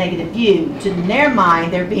that's a negative view. To their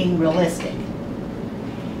mind, they're being realistic.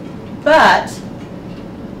 But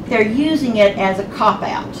they're using it as a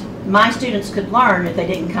cop-out. My students could learn if they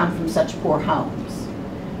didn't come from such poor homes.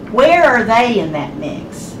 Where are they in that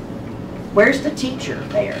mix? Where's the teacher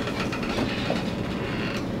there?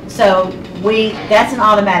 So that's an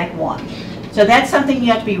automatic 1. So that's something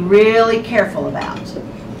you have to be really careful about.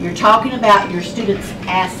 You're talking about your students'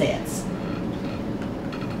 assets.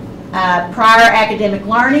 Prior academic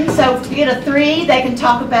learning. So to get a 3, they can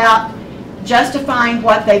talk about justifying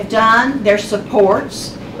what they've done, their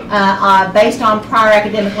supports, based on prior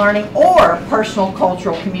academic learning or personal,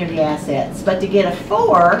 cultural, community assets. But to get a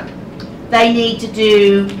 4, they need to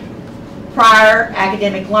do prior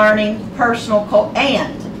academic learning, personal,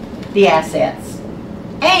 and the assets,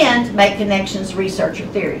 and make connections, research, or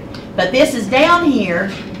theory. But this is down here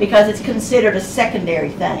because it's considered a secondary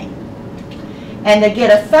thing. And to get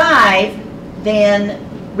a 5, then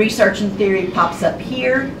research and theory pops up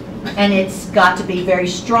here, and it's got to be very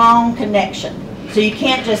strong connection. So you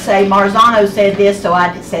can't just say, Marzano said this, so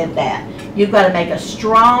I said that. You've got to make a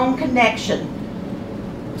strong connection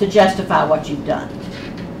to justify what you've done.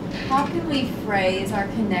 How can we phrase our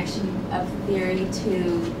connection of theory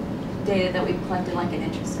to data that we've collected, like an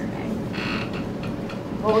interest survey?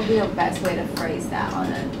 What would be the best way to phrase that on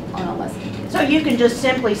a lesson? So you can just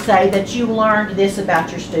simply say that you learned this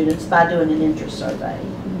about your students by doing an interest survey,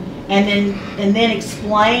 and then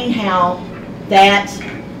explain how that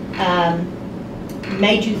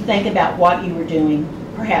made you think about what you were doing,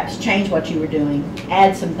 perhaps change what you were doing,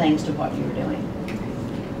 add some things to what you were doing.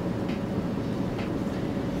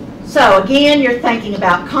 So again, you're thinking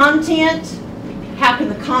about content. How can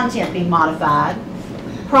the content be modified?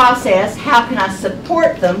 Process, how can I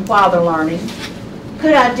support them while they're learning?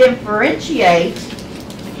 Could I differentiate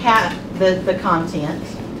the content?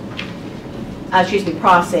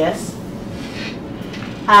 Process.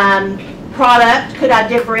 Product, could I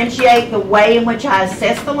differentiate the way in which I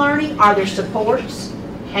assess the learning? Are there supports?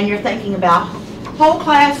 And you're thinking about whole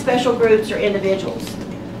class, special groups, or individuals.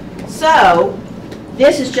 So,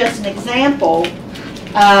 this is just an example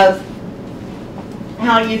of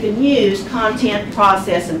how you can use content,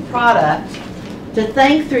 process, and product to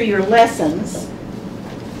think through your lessons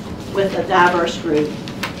with a diverse group.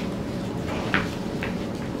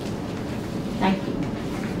 Thank you.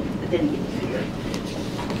 I didn't get to here.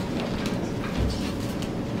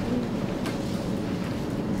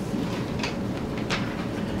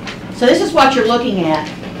 So this is what you're looking at.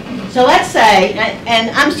 So let's say, and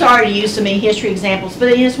I'm sorry to use so many history examples, but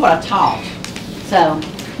it is what I taught. So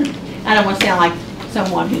I don't want to sound like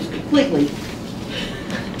someone who's completely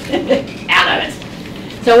out of it.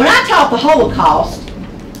 So when I taught the Holocaust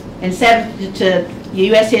in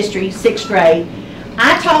U.S. history, 6th grade,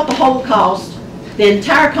 I taught the Holocaust, the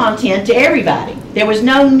entire content, to everybody. There was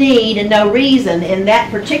no need and no reason in that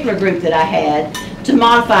particular group that I had to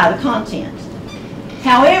modify the content.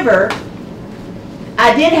 However,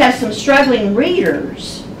 I did have some struggling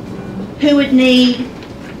readers who would need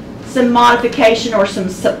some modification or some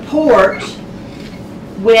support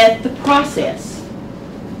with the process.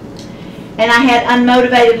 And I had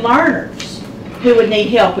unmotivated learners who would need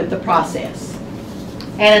help with the process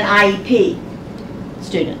and an IEP.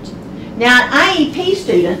 student. Now, an IEP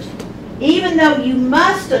student, even though you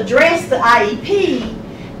must address the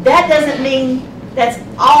IEP, that doesn't mean that's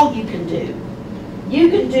all you can do. You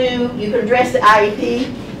can address the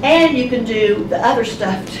IEP, and you can do the other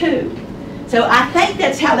stuff too. So I think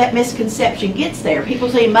that's how that misconception gets there. People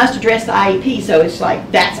say you must address the IEP, so it's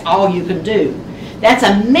like that's all you can do. That's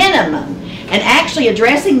a minimum. And actually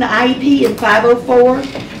addressing the IEP in 504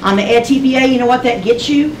 on the edTPA, you know what that gets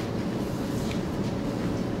you?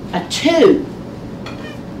 A 2.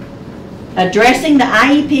 Addressing the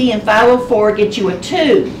IEP in 504 gets you a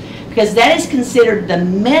 2, because that is considered the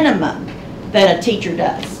minimum that a teacher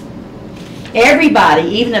does. Everybody,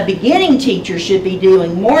 even a beginning teacher, should be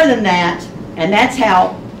doing more than that, and that's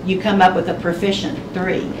how you come up with a proficient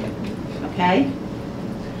 3. Okay?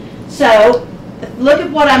 So, look at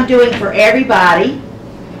what I'm doing for everybody.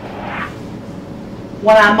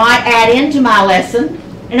 What I might add into my lesson,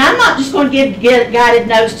 and I'm not just going to give guided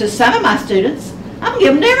notes to some of my students. I'm going to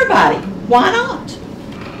give them to everybody. Why not?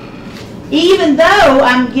 Even though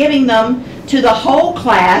I'm giving them to the whole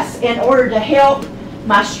class in order to help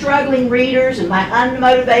my struggling readers and my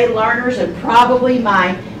unmotivated learners and probably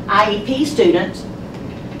my IEP students,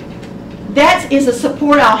 that is a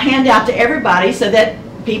support I'll hand out to everybody so that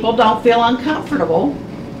people don't feel uncomfortable.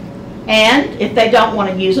 And if they don't want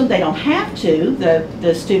to use them, they don't have to,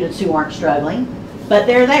 the students who aren't struggling, but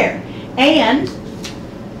they're there. And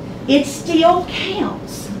it still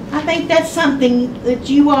counts. I think that's something that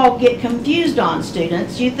you all get confused on,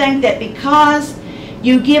 students. You think that because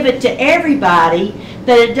you give it to everybody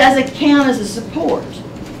that it doesn't count as a support,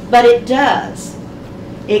 but it does.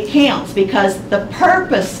 It counts because the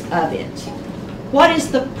purpose of it. What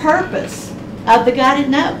is the purpose of the guided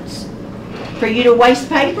notes? For you to waste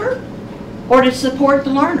paper or to support the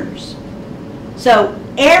learners? So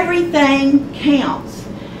everything counts.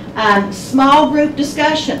 Small group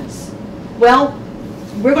discussions. Well,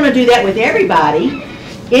 we're going to do that with everybody.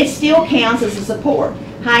 It still counts as a support.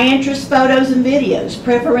 High interest photos and videos,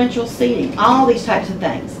 preferential seating, all these types of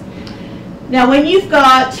things. Now when you've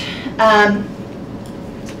got a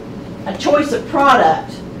choice of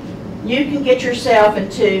product, you can get yourself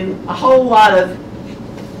into a whole lot of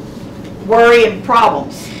worry and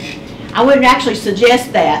problems. I wouldn't actually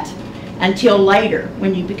suggest that until later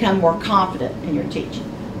when you become more confident in your teaching.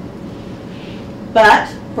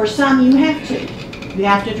 But for some you have to. You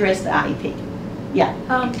have to address the IEP. Yeah.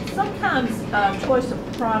 Sometimes choice of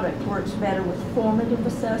product works better with formative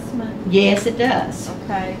assessment. Yes, it does.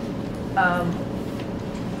 Okay.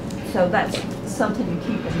 So that's something to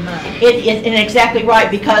keep in mind. And exactly right,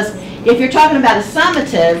 because if you're talking about a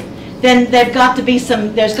summative, then there've got to be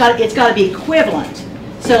some. It's got to be equivalent.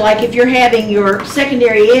 So, like if you're having your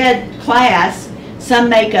secondary ed class, some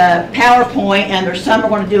make a PowerPoint, and some are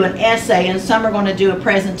going to do an essay, and some are going to do a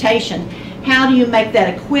presentation. How do you make that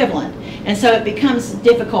equivalent? And so it becomes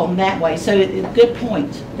difficult in that way. So good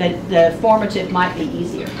point that the formative might be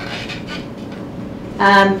easier.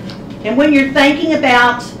 And when you're thinking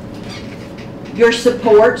about your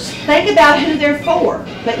supports, think about who they're for.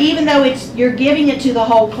 But even though you're giving it to the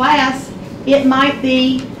whole class, it might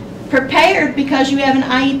be prepared because you have an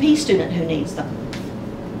IEP student who needs them.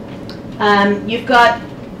 You've got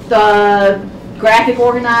the graphic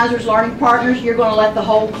organizers, learning partners, you're going to let the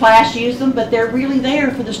whole class use them, but they're really there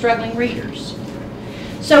for the struggling readers.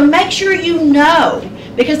 So make sure you know,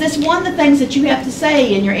 because that's one of the things that you have to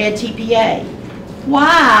say in your edTPA.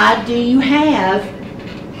 Why do you have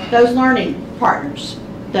those learning partners,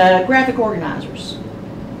 the graphic organizers?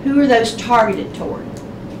 Who are those targeted toward?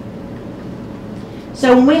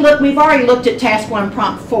 So when we look, we've already looked at task 1,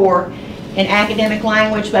 prompt 4 in academic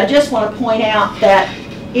language, but I just want to point out that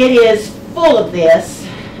it is full of this.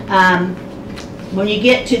 When you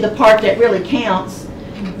get to the part that really counts,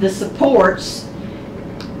 the supports,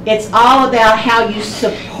 it's all about how you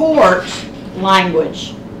support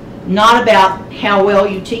language, not about how well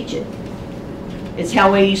you teach it. It's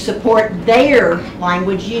how well you support their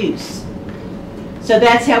language use. So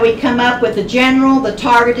that's how we come up with the general, the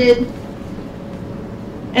targeted,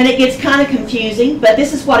 and it gets kind of confusing, but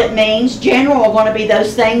this is what it means. General are going to be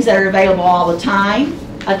those things that are available all the time.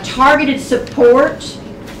 A targeted support,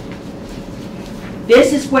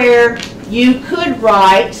 this is where you could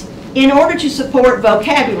write, in order to support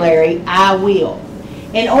vocabulary, I will.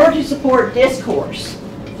 In order to support discourse,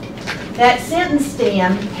 that sentence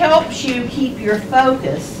stem helps you keep your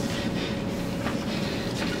focus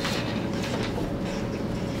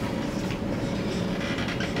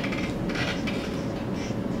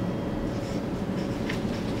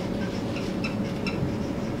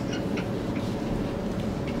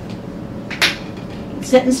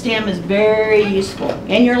Sentence stem is very useful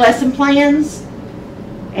in your lesson plans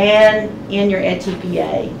and in your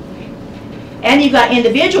edTPA. And you've got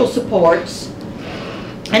individual supports.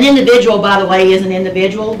 An individual, by the way, is an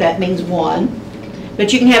individual. That means one.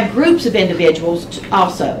 But you can have groups of individuals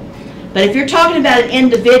also. But if you're talking about an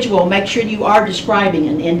individual, make sure you are describing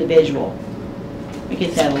an individual. We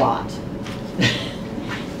get that a lot.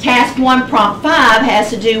 Task 1, Prompt 5 has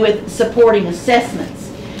to do with supporting assessments.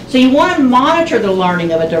 So you want to monitor the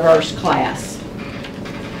learning of a diverse class.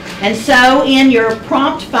 And so in your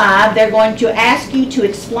Prompt 5, they're going to ask you to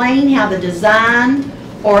explain how the design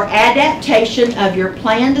or adaptation of your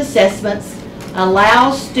planned assessments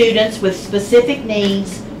allows students with specific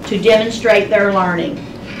needs to demonstrate their learning.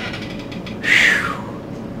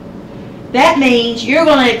 That means you're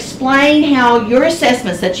going to explain how your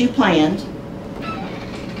assessments that you planned,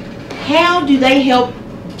 how do they help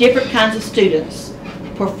different kinds of students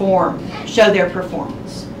perform, show their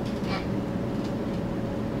performance.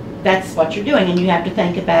 That's what you're doing, and you have to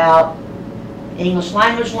think about English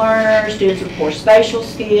language learners, students with poor spatial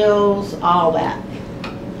skills, all that.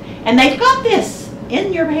 And they've got this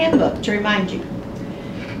in your handbook to remind you.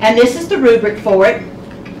 And this is the rubric for it.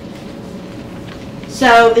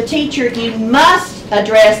 So the teacher, you must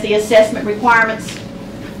address the assessment requirements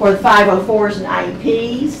for the 504s and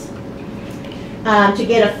IEPs. To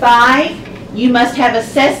get a 5, you must have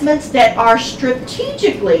assessments that are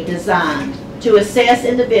strategically designed to assess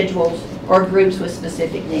individuals or groups with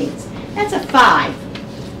specific needs. That's a 5.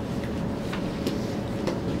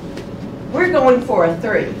 We're going for a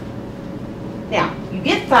 3. Now, you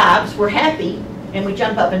get 5s, we're happy, and we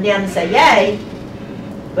jump up and down and say, yay.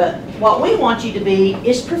 But what we want you to be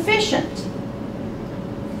is proficient.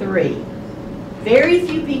 3. Very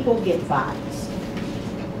few people get 5s.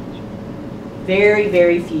 Very,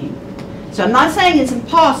 very few. So I'm not saying it's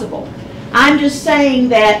impossible. I'm just saying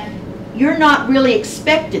that you're not really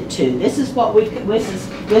expected to. This is what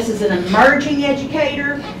this is an emerging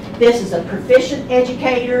educator, this is a proficient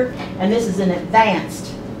educator, and this is an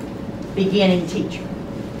advanced beginning teacher.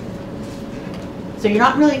 So you're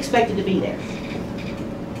not really expected to be there.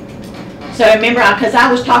 So remember, because I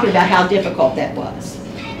was talking about how difficult that was.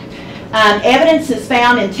 Evidence is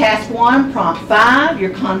found in Task 1, Prompt 5,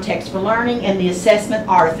 your context for learning, and the assessment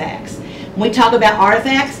artifacts. When we talk about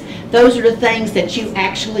artifacts, those are the things that you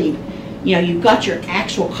actually, you've got your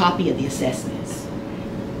actual copy of the assessments.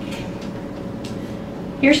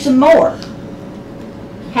 Here's some more.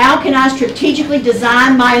 How can I strategically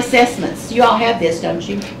design my assessments? You all have this, don't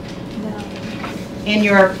you? No. In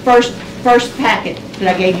your first packet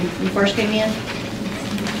that I gave you when you first came in.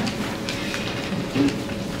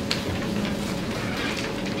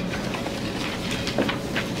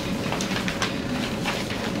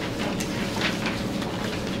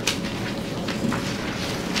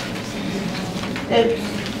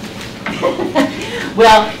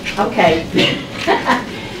 Well, okay.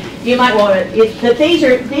 You might want to. But these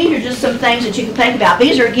are just some things that you can think about.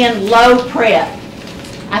 These are again low prep.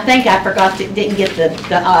 I think I forgot to didn't get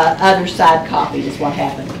the other side copied. Is what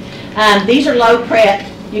happened. These are low prep.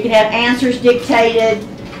 You can have answers dictated,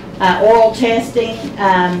 oral testing,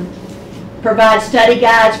 provide study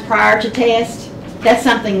guides prior to test. That's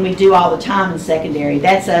something we do all the time in secondary.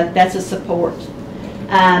 That's a support.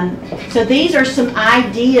 So these are some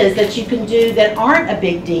ideas that you can do that aren't a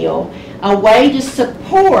big deal, a way to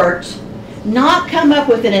support, not come up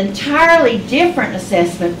with an entirely different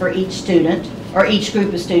assessment for each student or each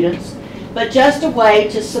group of students, but just a way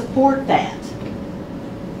to support that.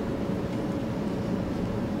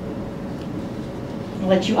 I'll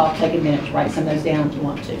let you all take a minute to write some of those down if you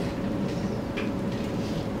want to.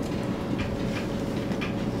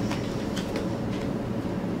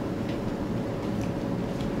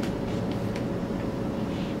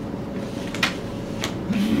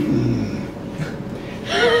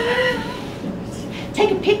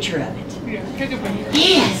 Take a picture of it. Yeah, take a picture.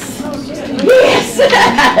 Yes. Yes.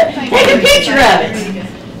 Take a picture of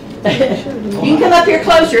it. You can come up here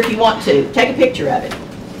closer if you want to. Take a picture of it.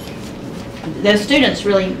 Those students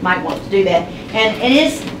really might want to do that. And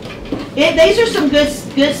these are some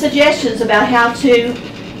good suggestions about how to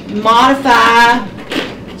modify,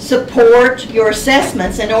 support your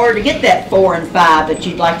assessments in order to get that 4 and 5 that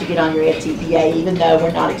you'd like to get on your edTPA, even though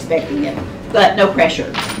we're not expecting it. But no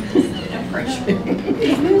pressure. No pressure.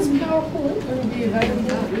 Is this PowerPoint going to be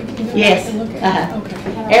available? We can go Yes. back and look at it.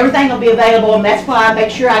 Okay. Everything will be available, and that's why I make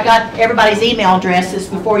sure I got everybody's email addresses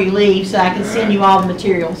before you leave so I can send you all the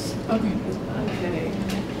materials. Okay.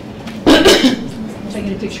 I'm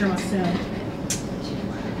taking a picture of myself.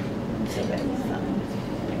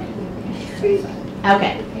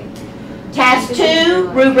 Okay. Task 2,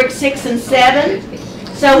 rubric 6 and 7.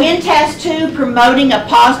 So in task 2, promoting a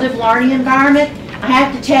positive learning environment, I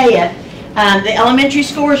have to tell you, the elementary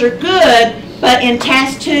scores are good, but in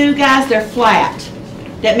task 2, guys, they're flat.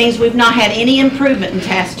 That means we've not had any improvement in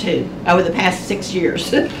task 2 over the past 6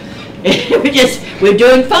 years. We're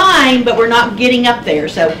doing fine, but we're not getting up there.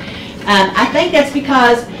 So I think that's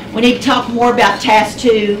because we need to talk more about task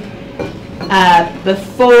 2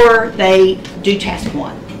 before they do task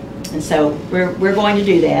 1. And so we're going to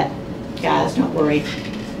do that. Guys, don't worry.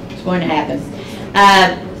 It's going to happen.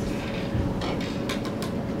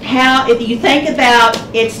 If you think about,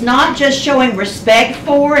 it's not just showing respect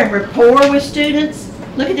for and rapport with students.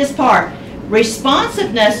 Look at this part.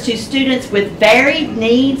 Responsiveness to students with varied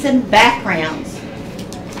needs and backgrounds,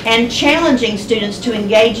 and challenging students to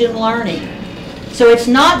engage in learning. So it's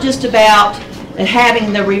not just about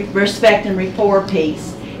having the respect and rapport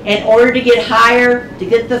piece. In order to get higher, to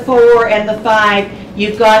get the 4 and the 5,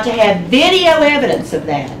 you've got to have video evidence of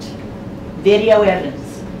that. Video evidence.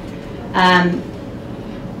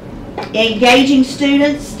 Engaging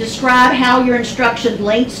students, describe how your instruction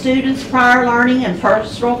links students' prior learning and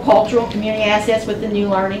personal, cultural, and community assets with the new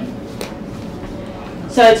learning.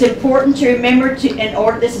 So it's important to remember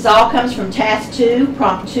this is all comes from task 2,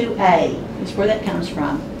 prompt 2A. That's where that comes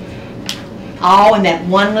from. All in that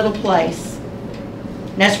one little place.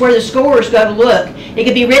 And that's where the scores go to look. It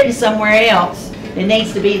could be written somewhere else. It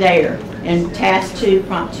needs to be there in task 2,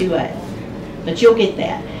 prompt 2A. But you'll get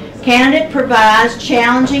that. Candidate provides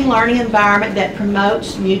challenging learning environment that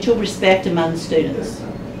promotes mutual respect among students.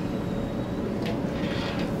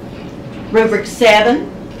 Rubric 7.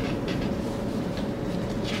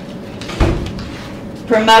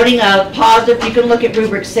 Promoting a positive, you can look at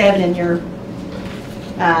rubric 7 in your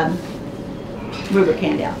rubric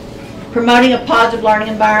handout. Promoting a positive learning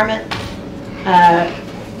environment.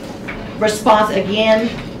 Response again.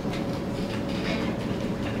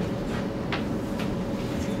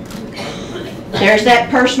 There's that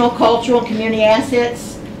personal, cultural, and community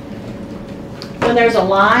assets. When there's a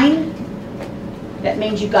line, that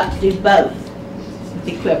means you've got to do both with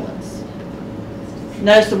equivalence.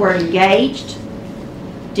 Notice the word engaged,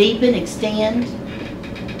 deepen, extend.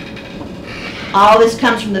 All this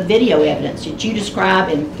comes from the video evidence that you describe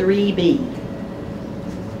in 3B.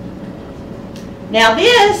 Now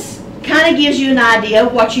this kind of gives you an idea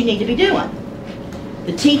of what you need to be doing.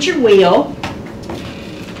 The teacher will.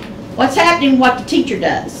 What's happening, what the teacher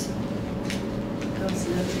does?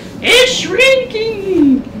 It's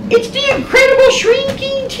shrinking. It's the incredible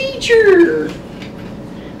shrinking teacher.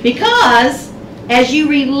 Because as you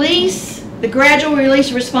release the gradual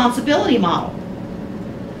release responsibility model,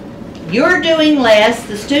 you're doing less,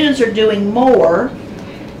 the students are doing more,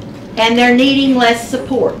 and they're needing less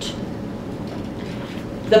support.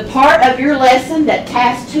 The part of your lesson that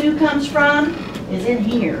task 2 comes from is in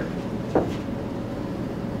here,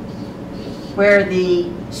 where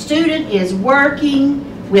the student is working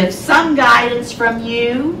with some guidance from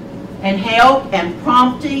you and help and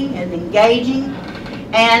prompting and engaging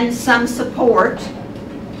and some support.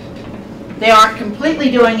 They aren't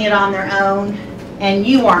completely doing it on their own, and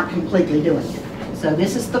you aren't completely doing it. So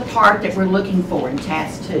this is the part that we're looking for in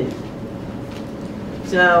task 2.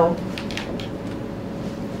 So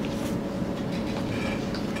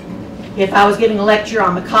if I was giving a lecture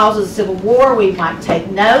on the causes of the Civil War, we might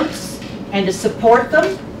take notes. And to support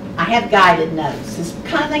them, I have guided notes. This is the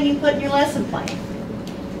kind of thing you put in your lesson plan.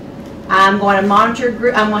 I'm going to monitor,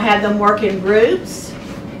 I'm going to have them work in groups.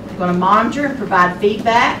 I'm going to monitor and provide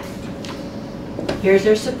feedback. Here's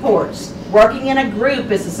their supports. Working in a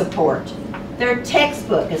group is a support. Their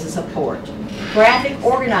textbook is a support. Graphic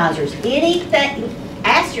organizers, anything.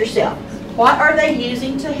 Ask yourself, what are they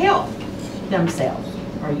using to help themselves?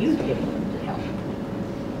 Are you giving them to help?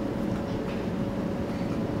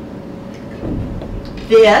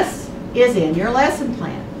 This is in your lesson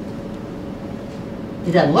plan.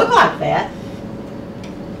 It doesn't look like that.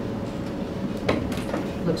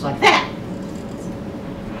 It looks like that.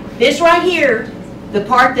 This right here, the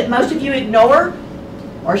part that most of you ignore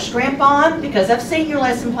or scrimp on, because I've seen your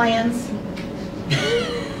lesson plans.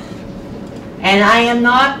 And I am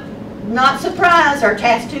not surprised our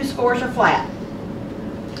task 2 scores are flat.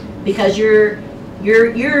 Because you're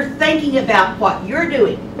thinking about what you're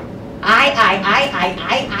doing. I.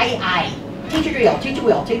 Teacher will, teacher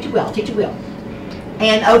will, teacher will, teacher will.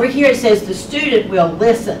 And over here it says the student will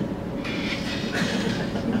listen.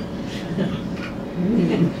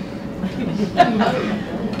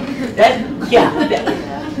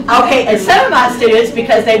 Okay, and some of my students,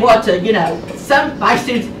 because they want to, some of my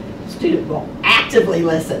student will actively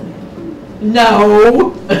listen.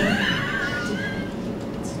 No.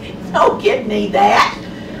 don't give me that.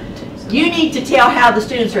 You need to tell how the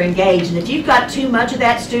students are engaged, and if you've got too much of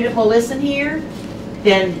that student will listen here,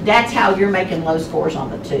 then that's how you're making low scores on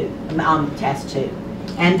the task 2.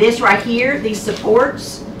 And this right here, these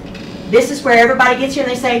supports, this is where everybody gets here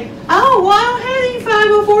and they say, oh, well, I don't have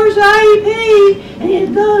any 504's IEP,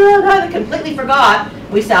 and blah, blah, blah. They completely forgot.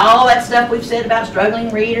 We said all that stuff we've said about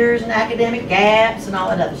struggling readers and academic gaps and all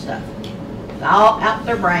that other stuff. It's all out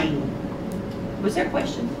their brain. Was there a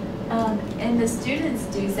question? In the students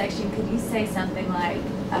do section, could you say something like,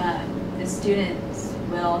 the students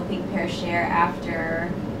will think, pair, share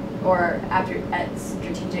after at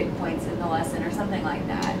strategic points in the lesson or something like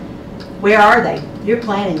that? Where are they? You're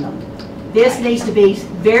planning them. This needs to be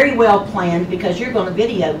very well planned because you're going to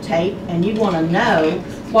videotape and you want to know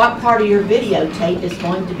what part of your videotape is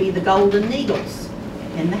going to be the golden needles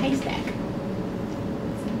in the haystack.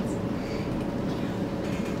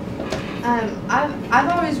 I've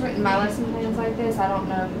always written my lesson plans like this. I don't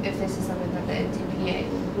know if this is something that the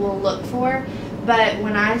edTPA will look for, but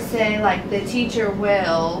when I say like the teacher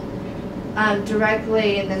will,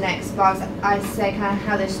 directly in the next box, I say kind of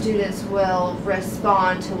how the students will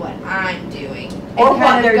respond to what I'm doing. Or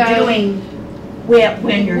what they're doing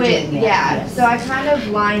when you're doing it. Yeah, yes. so I kind of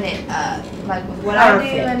line it up, like with what I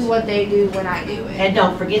do and what they do when I do it. And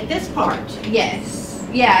don't forget this part. Yes.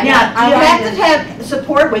 Yeah. Now, do you have to have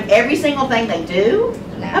support with every single thing they do?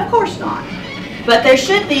 No. Of course not. But there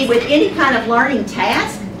should be, with any kind of learning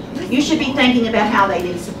task, you should be thinking about how they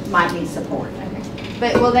might need support.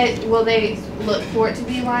 But will they look for it to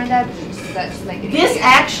be lined up? Does that just make it This easier?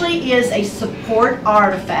 actually is a support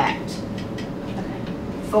artifact.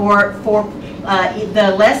 For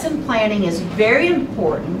the lesson planning is very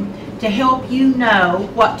important to help you know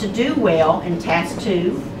what to do well in task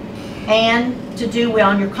 2 and to do well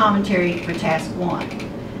in your commentary for task 1.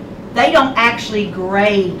 They don't actually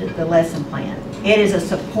grade the lesson plan. It is a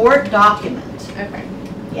support document. Okay.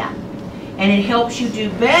 Yeah. And it helps you do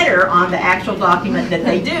better on the actual document that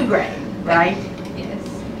they do grade, right? Yes.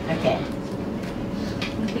 Okay.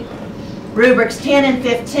 Rubrics 10 and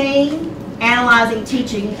 15, analyzing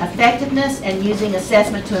teaching effectiveness and using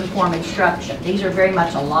assessment to inform instruction. These are very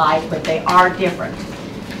much alike, but they are different.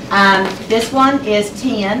 This one is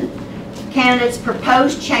 10. Candidates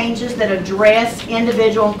propose changes that address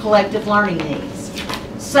individual and collective learning needs.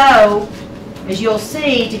 So, as you'll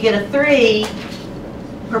see, to get a 3,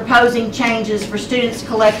 proposing changes for students'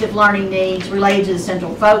 collective learning needs related to the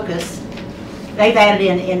central focus, they've added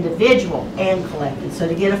in individual and collective. So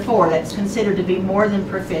to get a 4, that's considered to be more than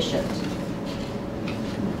proficient.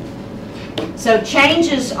 So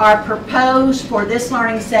changes are proposed for this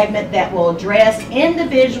learning segment that will address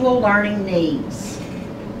individual learning needs.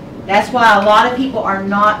 That's why a lot of people are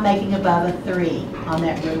not making above a 3 on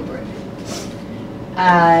that rubric.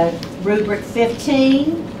 Rubric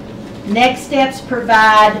 15, next steps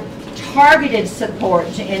provide targeted support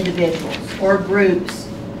to individuals or groups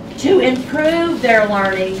to improve their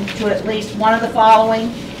learning to at least one of the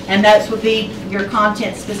following, and that would be your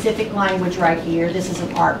content-specific language right here. This is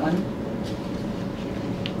an art one.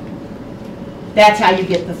 That's how you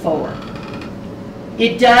get the 4.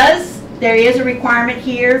 There is a requirement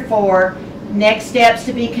here for next steps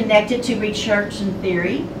to be connected to research and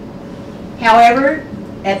theory. However,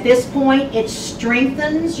 at this point, it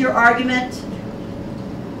strengthens your argument.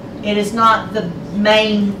 It is not the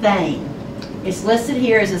main thing. It's listed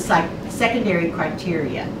here as a secondary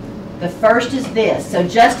criteria. The first is this. So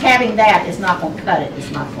just having that is not going to cut it,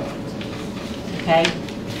 is my point. Okay?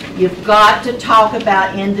 You've got to talk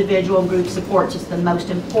about individual group supports. It's the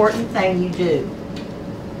most important thing you do.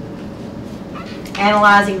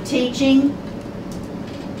 Analyzing teaching.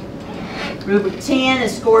 Rubric 10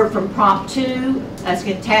 is scored from prompt 2,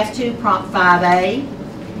 task 2, prompt 5A.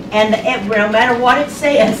 And no matter what it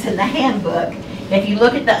says in the handbook, if you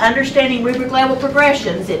look at the understanding rubric level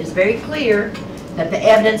progressions, it is very clear that the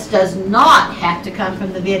evidence does not have to come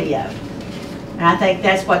from the video. And I think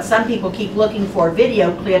that's what some people keep looking for, a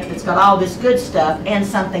video clip that's got all this good stuff and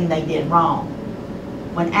something they did wrong.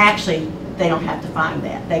 When actually, they don't have to find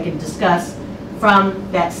that. They can discuss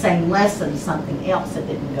from that same lesson something else that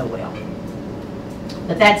didn't go well.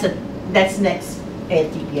 But that's next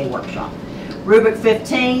edTPA workshop. Rubric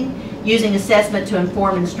 15, using assessment to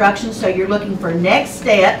inform instruction. So you're looking for next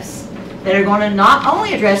steps that are going to not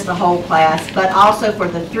only address the whole class, but also for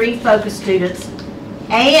the 3 focus students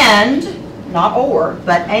and, not or,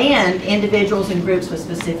 but and individuals and groups with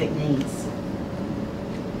specific needs.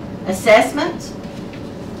 Assessment.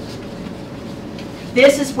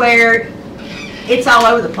 This is where it's all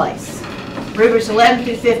over the place. Rubrics 11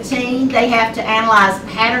 through 15, they have to analyze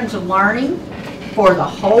patterns of learning for the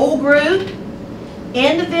whole group,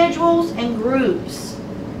 individuals, and groups.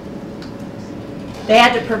 They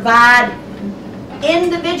had to provide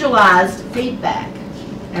individualized feedback.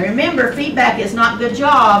 And remember, feedback is not good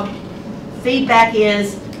job. Feedback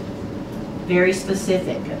is very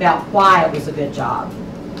specific about why it was a good job.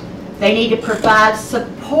 They need to provide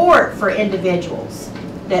support for individuals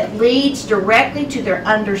that leads directly to their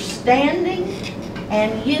understanding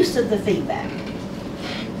and use of the feedback.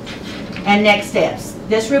 And next steps.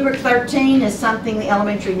 This rubric 13 is something the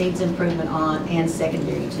elementary needs improvement on, and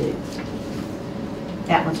secondary too.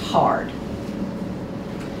 That one's hard.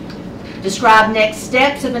 Describe next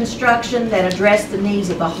steps of instruction that address the needs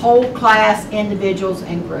of the whole class, individuals,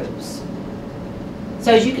 and groups.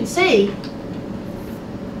 So as you can see,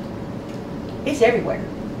 it's everywhere.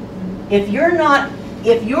 If you're not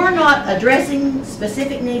addressing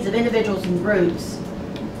specific needs of individuals and groups,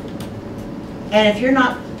 and if you're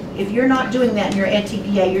not doing that in your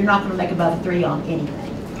edTPA, you're not going to make above a 3 on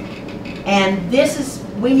anything. And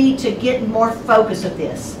we need to get more focus of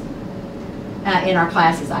this in our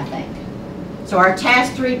classes, I think. So our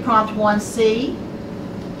task 3, prompt 1C,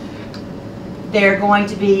 they're going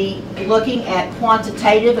to be looking at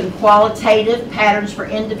quantitative and qualitative patterns for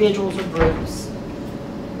individuals or groups.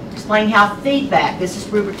 Explain how feedback, this is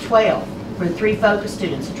rubric 12, for the 3 focus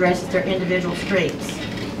students, addresses their individual strengths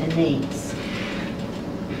and needs.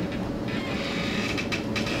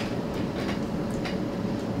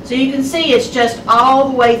 So you can see it's just all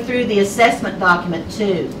the way through the assessment document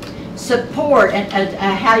too. Support and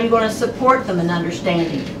how you're going to support them in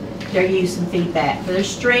understanding their use and feedback for their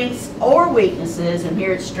strengths or weaknesses, and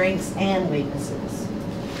here it's strengths and weaknesses.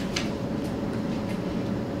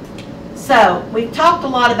 So we've talked a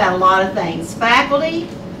lot about a lot of things. Faculty,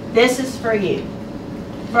 this is for you.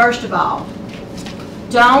 First of all,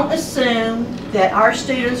 don't assume that our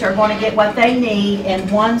students are going to get what they need in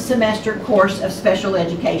one semester course of special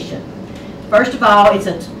education. First of all, it's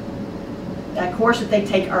a course that they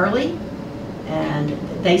take early, and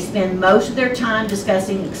they spend most of their time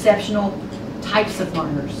discussing exceptional types of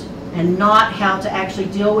learners and not how to actually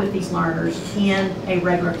deal with these learners in a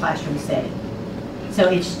regular classroom setting. So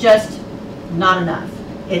it's just not enough.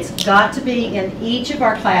 It's got to be in each of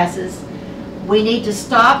our classes. We need to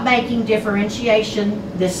stop making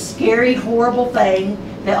differentiation this scary, horrible thing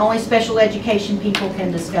that only special education people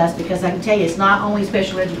can discuss, because I can tell you it's not only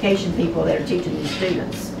special education people that are teaching these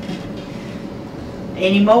students.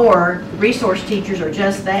 Anymore, resource teachers are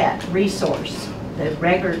just that, resource. The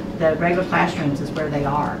regular classrooms is where they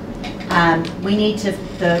are. We need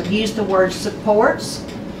to use the word supports.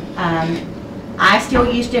 I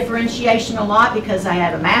still use differentiation a lot because I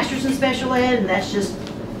have a master's in special ed, and that's just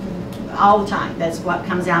all the time. That's what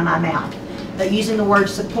comes out of my mouth. But using the word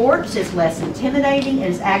supports is less intimidating,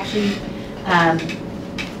 and it's actually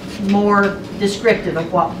more descriptive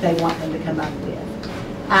of what they want them to come up with.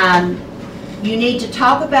 You need to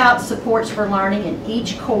talk about supports for learning in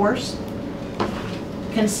each course.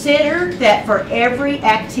 Consider that for every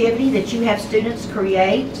activity that you have students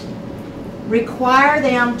create, require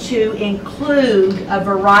them to include a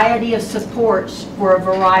variety of supports for a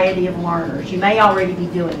variety of learners. You may already be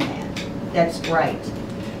doing that. That's great.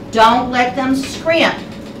 Don't let them scrimp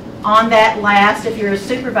on that last, if you're a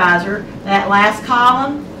supervisor, that last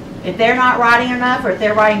column. If they're not writing enough, or if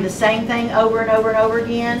they're writing the same thing over and over and over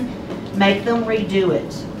again, make them redo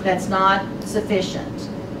it. That's not sufficient.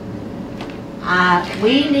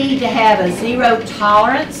 We need to have a zero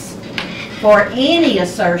tolerance for any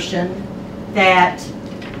assertion that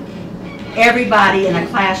everybody in a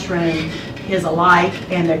classroom is alike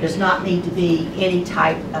and there does not need to be any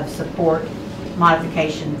type of support,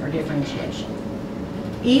 modification, or differentiation.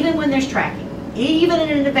 Even when there's tracking, even in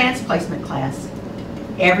an advanced placement class,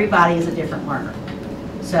 everybody is a different learner.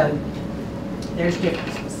 So there's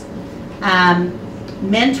differences.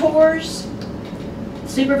 Mentors,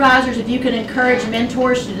 supervisors, if you can encourage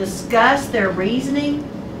mentors to discuss their reasoning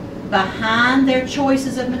behind their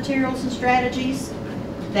choices of materials and strategies,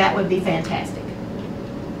 that would be fantastic.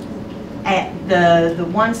 The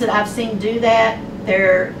ones that I've seen do that,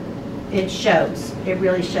 it shows. It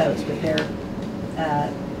really shows with their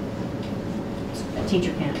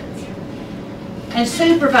teacher candidates. And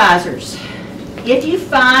supervisors, if you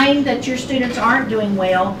find that your students aren't doing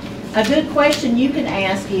well, a good question you can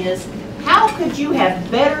ask is, how could you have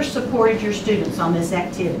better supported your students on this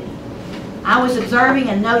activity? I was observing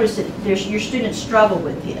and noticed that your students struggle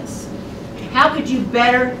with this. How could you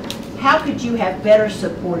have better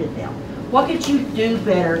supported them? What could you do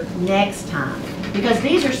better next time? Because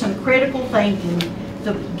these are some critical thinking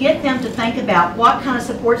to get them to think about what kind of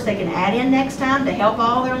supports they can add in next time to help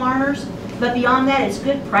all their learners, but beyond that, it's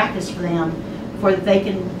good practice for them, for that they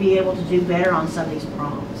can be able to do better on some of these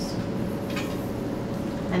prompts.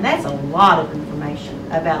 And that's a lot of information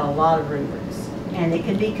about a lot of rubrics. And it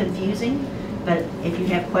can be confusing, but if you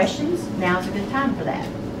have questions, now's a good time for that.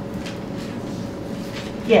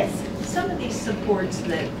 Yes? Some of these supports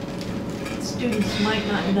that students might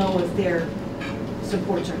not know if they're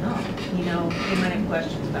supports or not, you know, they might have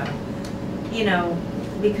questions about them. You know,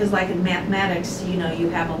 because like in mathematics, you know, you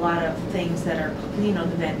have a lot of things that are, you know,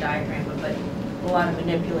 the Venn diagram, but a lot of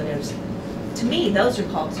manipulatives. To me, those are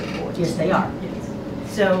called supports. Yes, they are.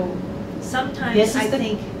 So sometimes I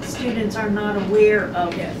think students are not aware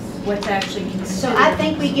of what's actually considered. So I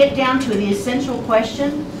think we get down to the essential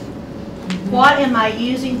question, what am I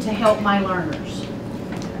using to help my learners?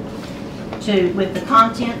 With the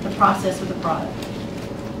content, the process, with the product.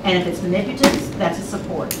 And if it's manipulatives, that's a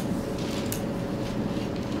support.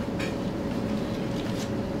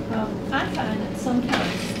 I find that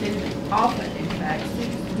sometimes students, often in fact,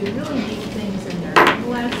 students do really neat things in their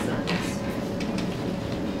lessons,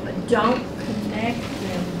 but don't connect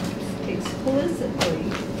them explicitly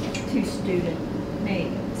to student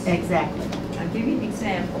needs. Exactly. I'll give you an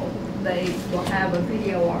example. They will have a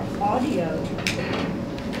video or audio,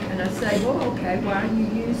 and I say, well, okay, why are you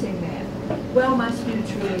using that? Well, my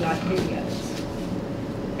students really like videos.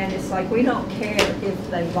 And it's like, we don't care if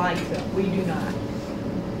they like them. We do not.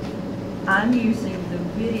 I'm using the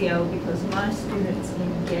video because my students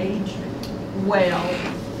engage well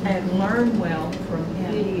and learn well from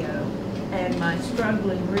video, and my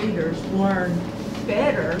struggling readers learn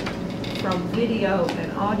better from video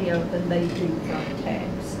and audio than they do from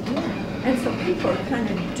text. And so people are kind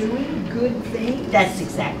of doing good things. That's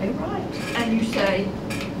exactly right. And you say,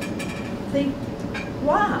 think,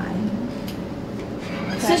 why?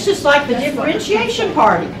 So it's just like the differentiation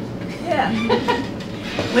party. Yeah.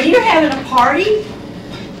 When you're having a party,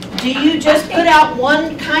 do you just put out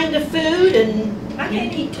one kind of food and... I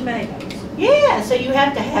can't eat tomatoes. Yeah, so you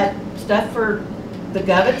have to have stuff for the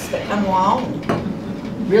gubbits that come along,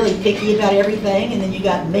 really picky about everything, and then you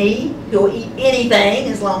got me, who will eat anything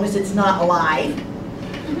as long as it's not alive.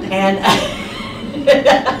 And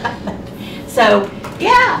so,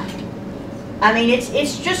 yeah. I mean,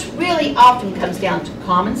 it's just really often comes down to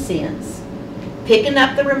common sense, picking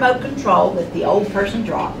up the remote control that the old person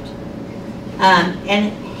dropped,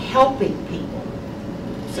 and helping people,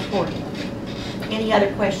 supporting them. Any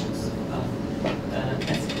other questions?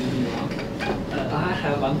 Excuse me, I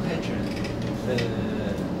have one question.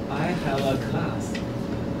 I have a class,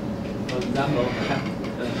 for example,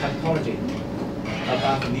 hepatology,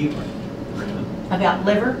 about liver. About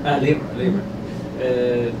liver?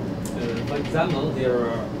 Liver. For example, there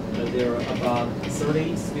are about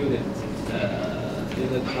 30 students in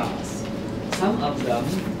the class. Some of them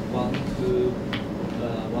want to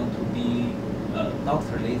be a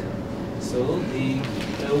doctor later. So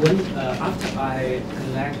after I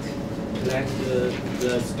collect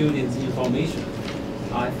the students' information,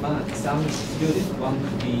 I find some students want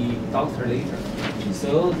to be doctor later.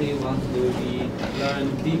 So they want to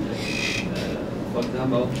learn deeply. For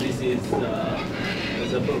example, this is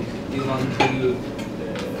the book. They want to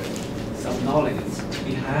some knowledge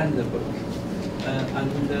behind the book,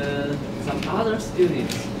 and some other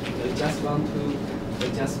students just want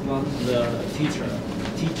the teacher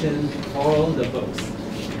teaching follow the books.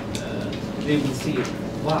 They will see,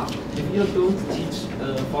 wow, if you don't teach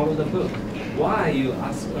follow the book, why you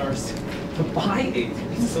ask us to buy it?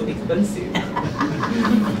 It's so expensive.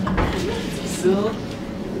 So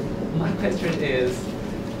my question is,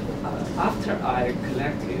 after I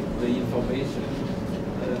collected the information,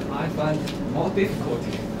 I find more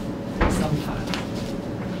difficulty sometimes.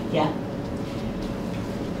 Yeah.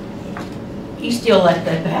 You still let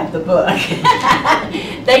them have the book.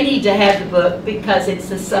 They need to have the book because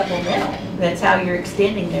it's a supplemental. That's how you're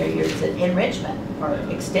extending it's an enrichment or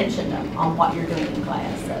extension on what you're doing in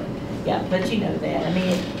class. So, yeah, but you know that. I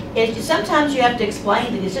mean, sometimes you have to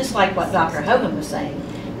explain it. It's just like what Dr. Hogan was saying.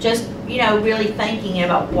 Just, really thinking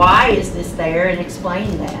about why is this there and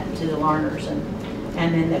explaining that to the learners.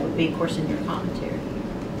 And then that would be, of course, in your commentary.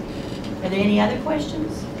 Are there any other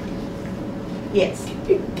questions? Yes.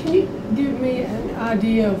 Can you give me an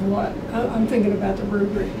idea of what, I'm thinking about the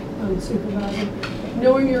rubric unsupervised,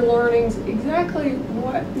 knowing your learnings, exactly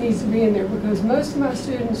what needs to be in there, because most of my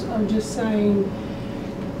students are just saying,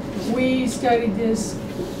 we studied this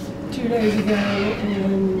 2 days ago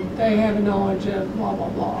and they have a knowledge of blah, blah,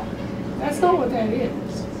 blah. That's not what that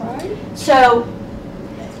is, right? So,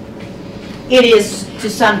 it is to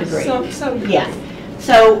some degree. Some degree. Yeah.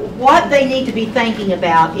 So what they need to be thinking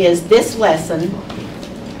about is this lesson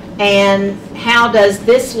And how does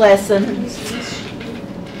this lesson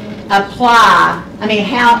apply? I mean,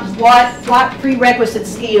 what prerequisite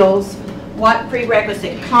skills, what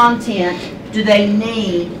prerequisite content do they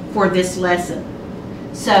need for this lesson?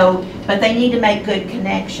 So, but they need to make good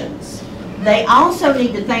connections. They also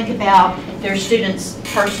need to think about their students'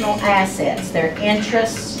 personal assets, their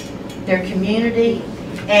interests, their community,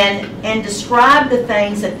 and describe the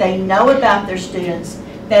things that they know about their students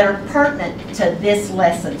that are pertinent to this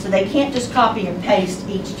lesson. So they can't just copy and paste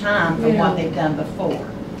each time from what they've done before.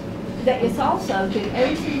 It's also, did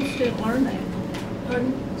every single student learn that?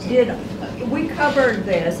 We covered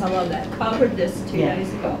this, I love that, covered this 2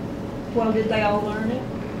 days ago. Well, did they all learn it?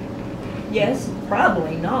 Yes,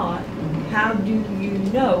 probably not. How do you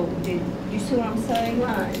know? Did you see what I'm saying?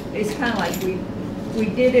 Right. It's kind of like we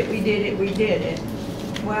did it.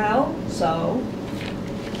 Well, so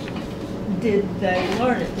did they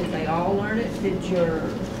learn it? Did they all learn it? Did your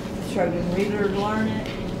struggling reader learn it?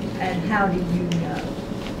 And how do you know?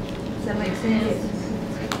 Does that make sense?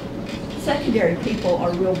 Secondary people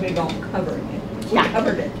are real big on covering it. We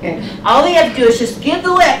covered it. Okay. All they have to do is just give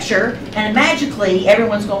the lecture, and magically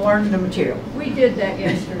everyone's going to learn the material. We did that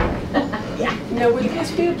yesterday. Yeah. Now, would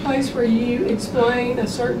this be a place where you explain a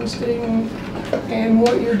certain student and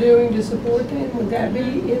what you're doing to support them? Would that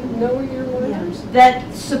be in knowing your learners?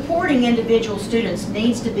 That supporting individual students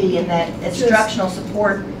needs to be in that instructional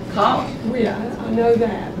support column. Yeah, I know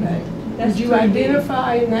that, but did you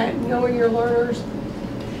identify in that knowing your learners?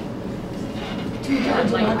 2/3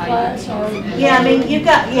 of my class are. Yeah, I mean, you've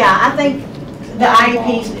got, I think the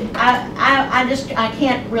IEPs, I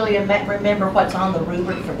can't really remember what's on the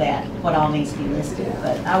rubric for that, what all needs to be listed,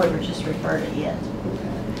 but I would just refer to it.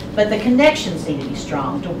 But the connections need to be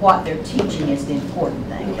strong to what they're teaching is the important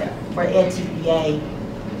thing. For edTPA,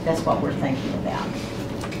 that's what we're thinking about.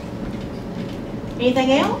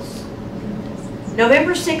 Anything else?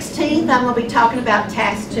 November 16th, I'm going to be talking about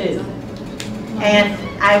task 2. And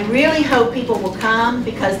I really hope people will come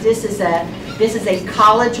because this is a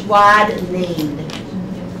college-wide need.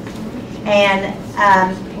 And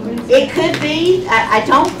it could be, I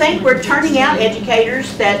don't think we're turning out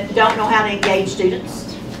educators that don't know how to engage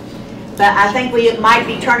students. But I think we might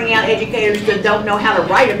be turning out educators that don't know how to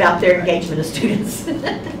write about their engagement of students.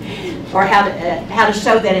 Or how to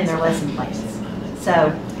show that in their lesson plans.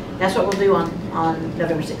 So that's what we'll do on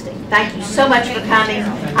November 16th. Thank you so much for coming.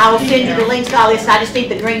 I will send you the links to all this. I just need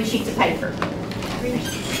the green sheets of paper.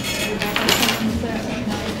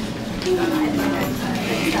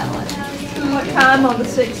 What time on the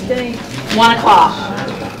 16th? 1 o'clock.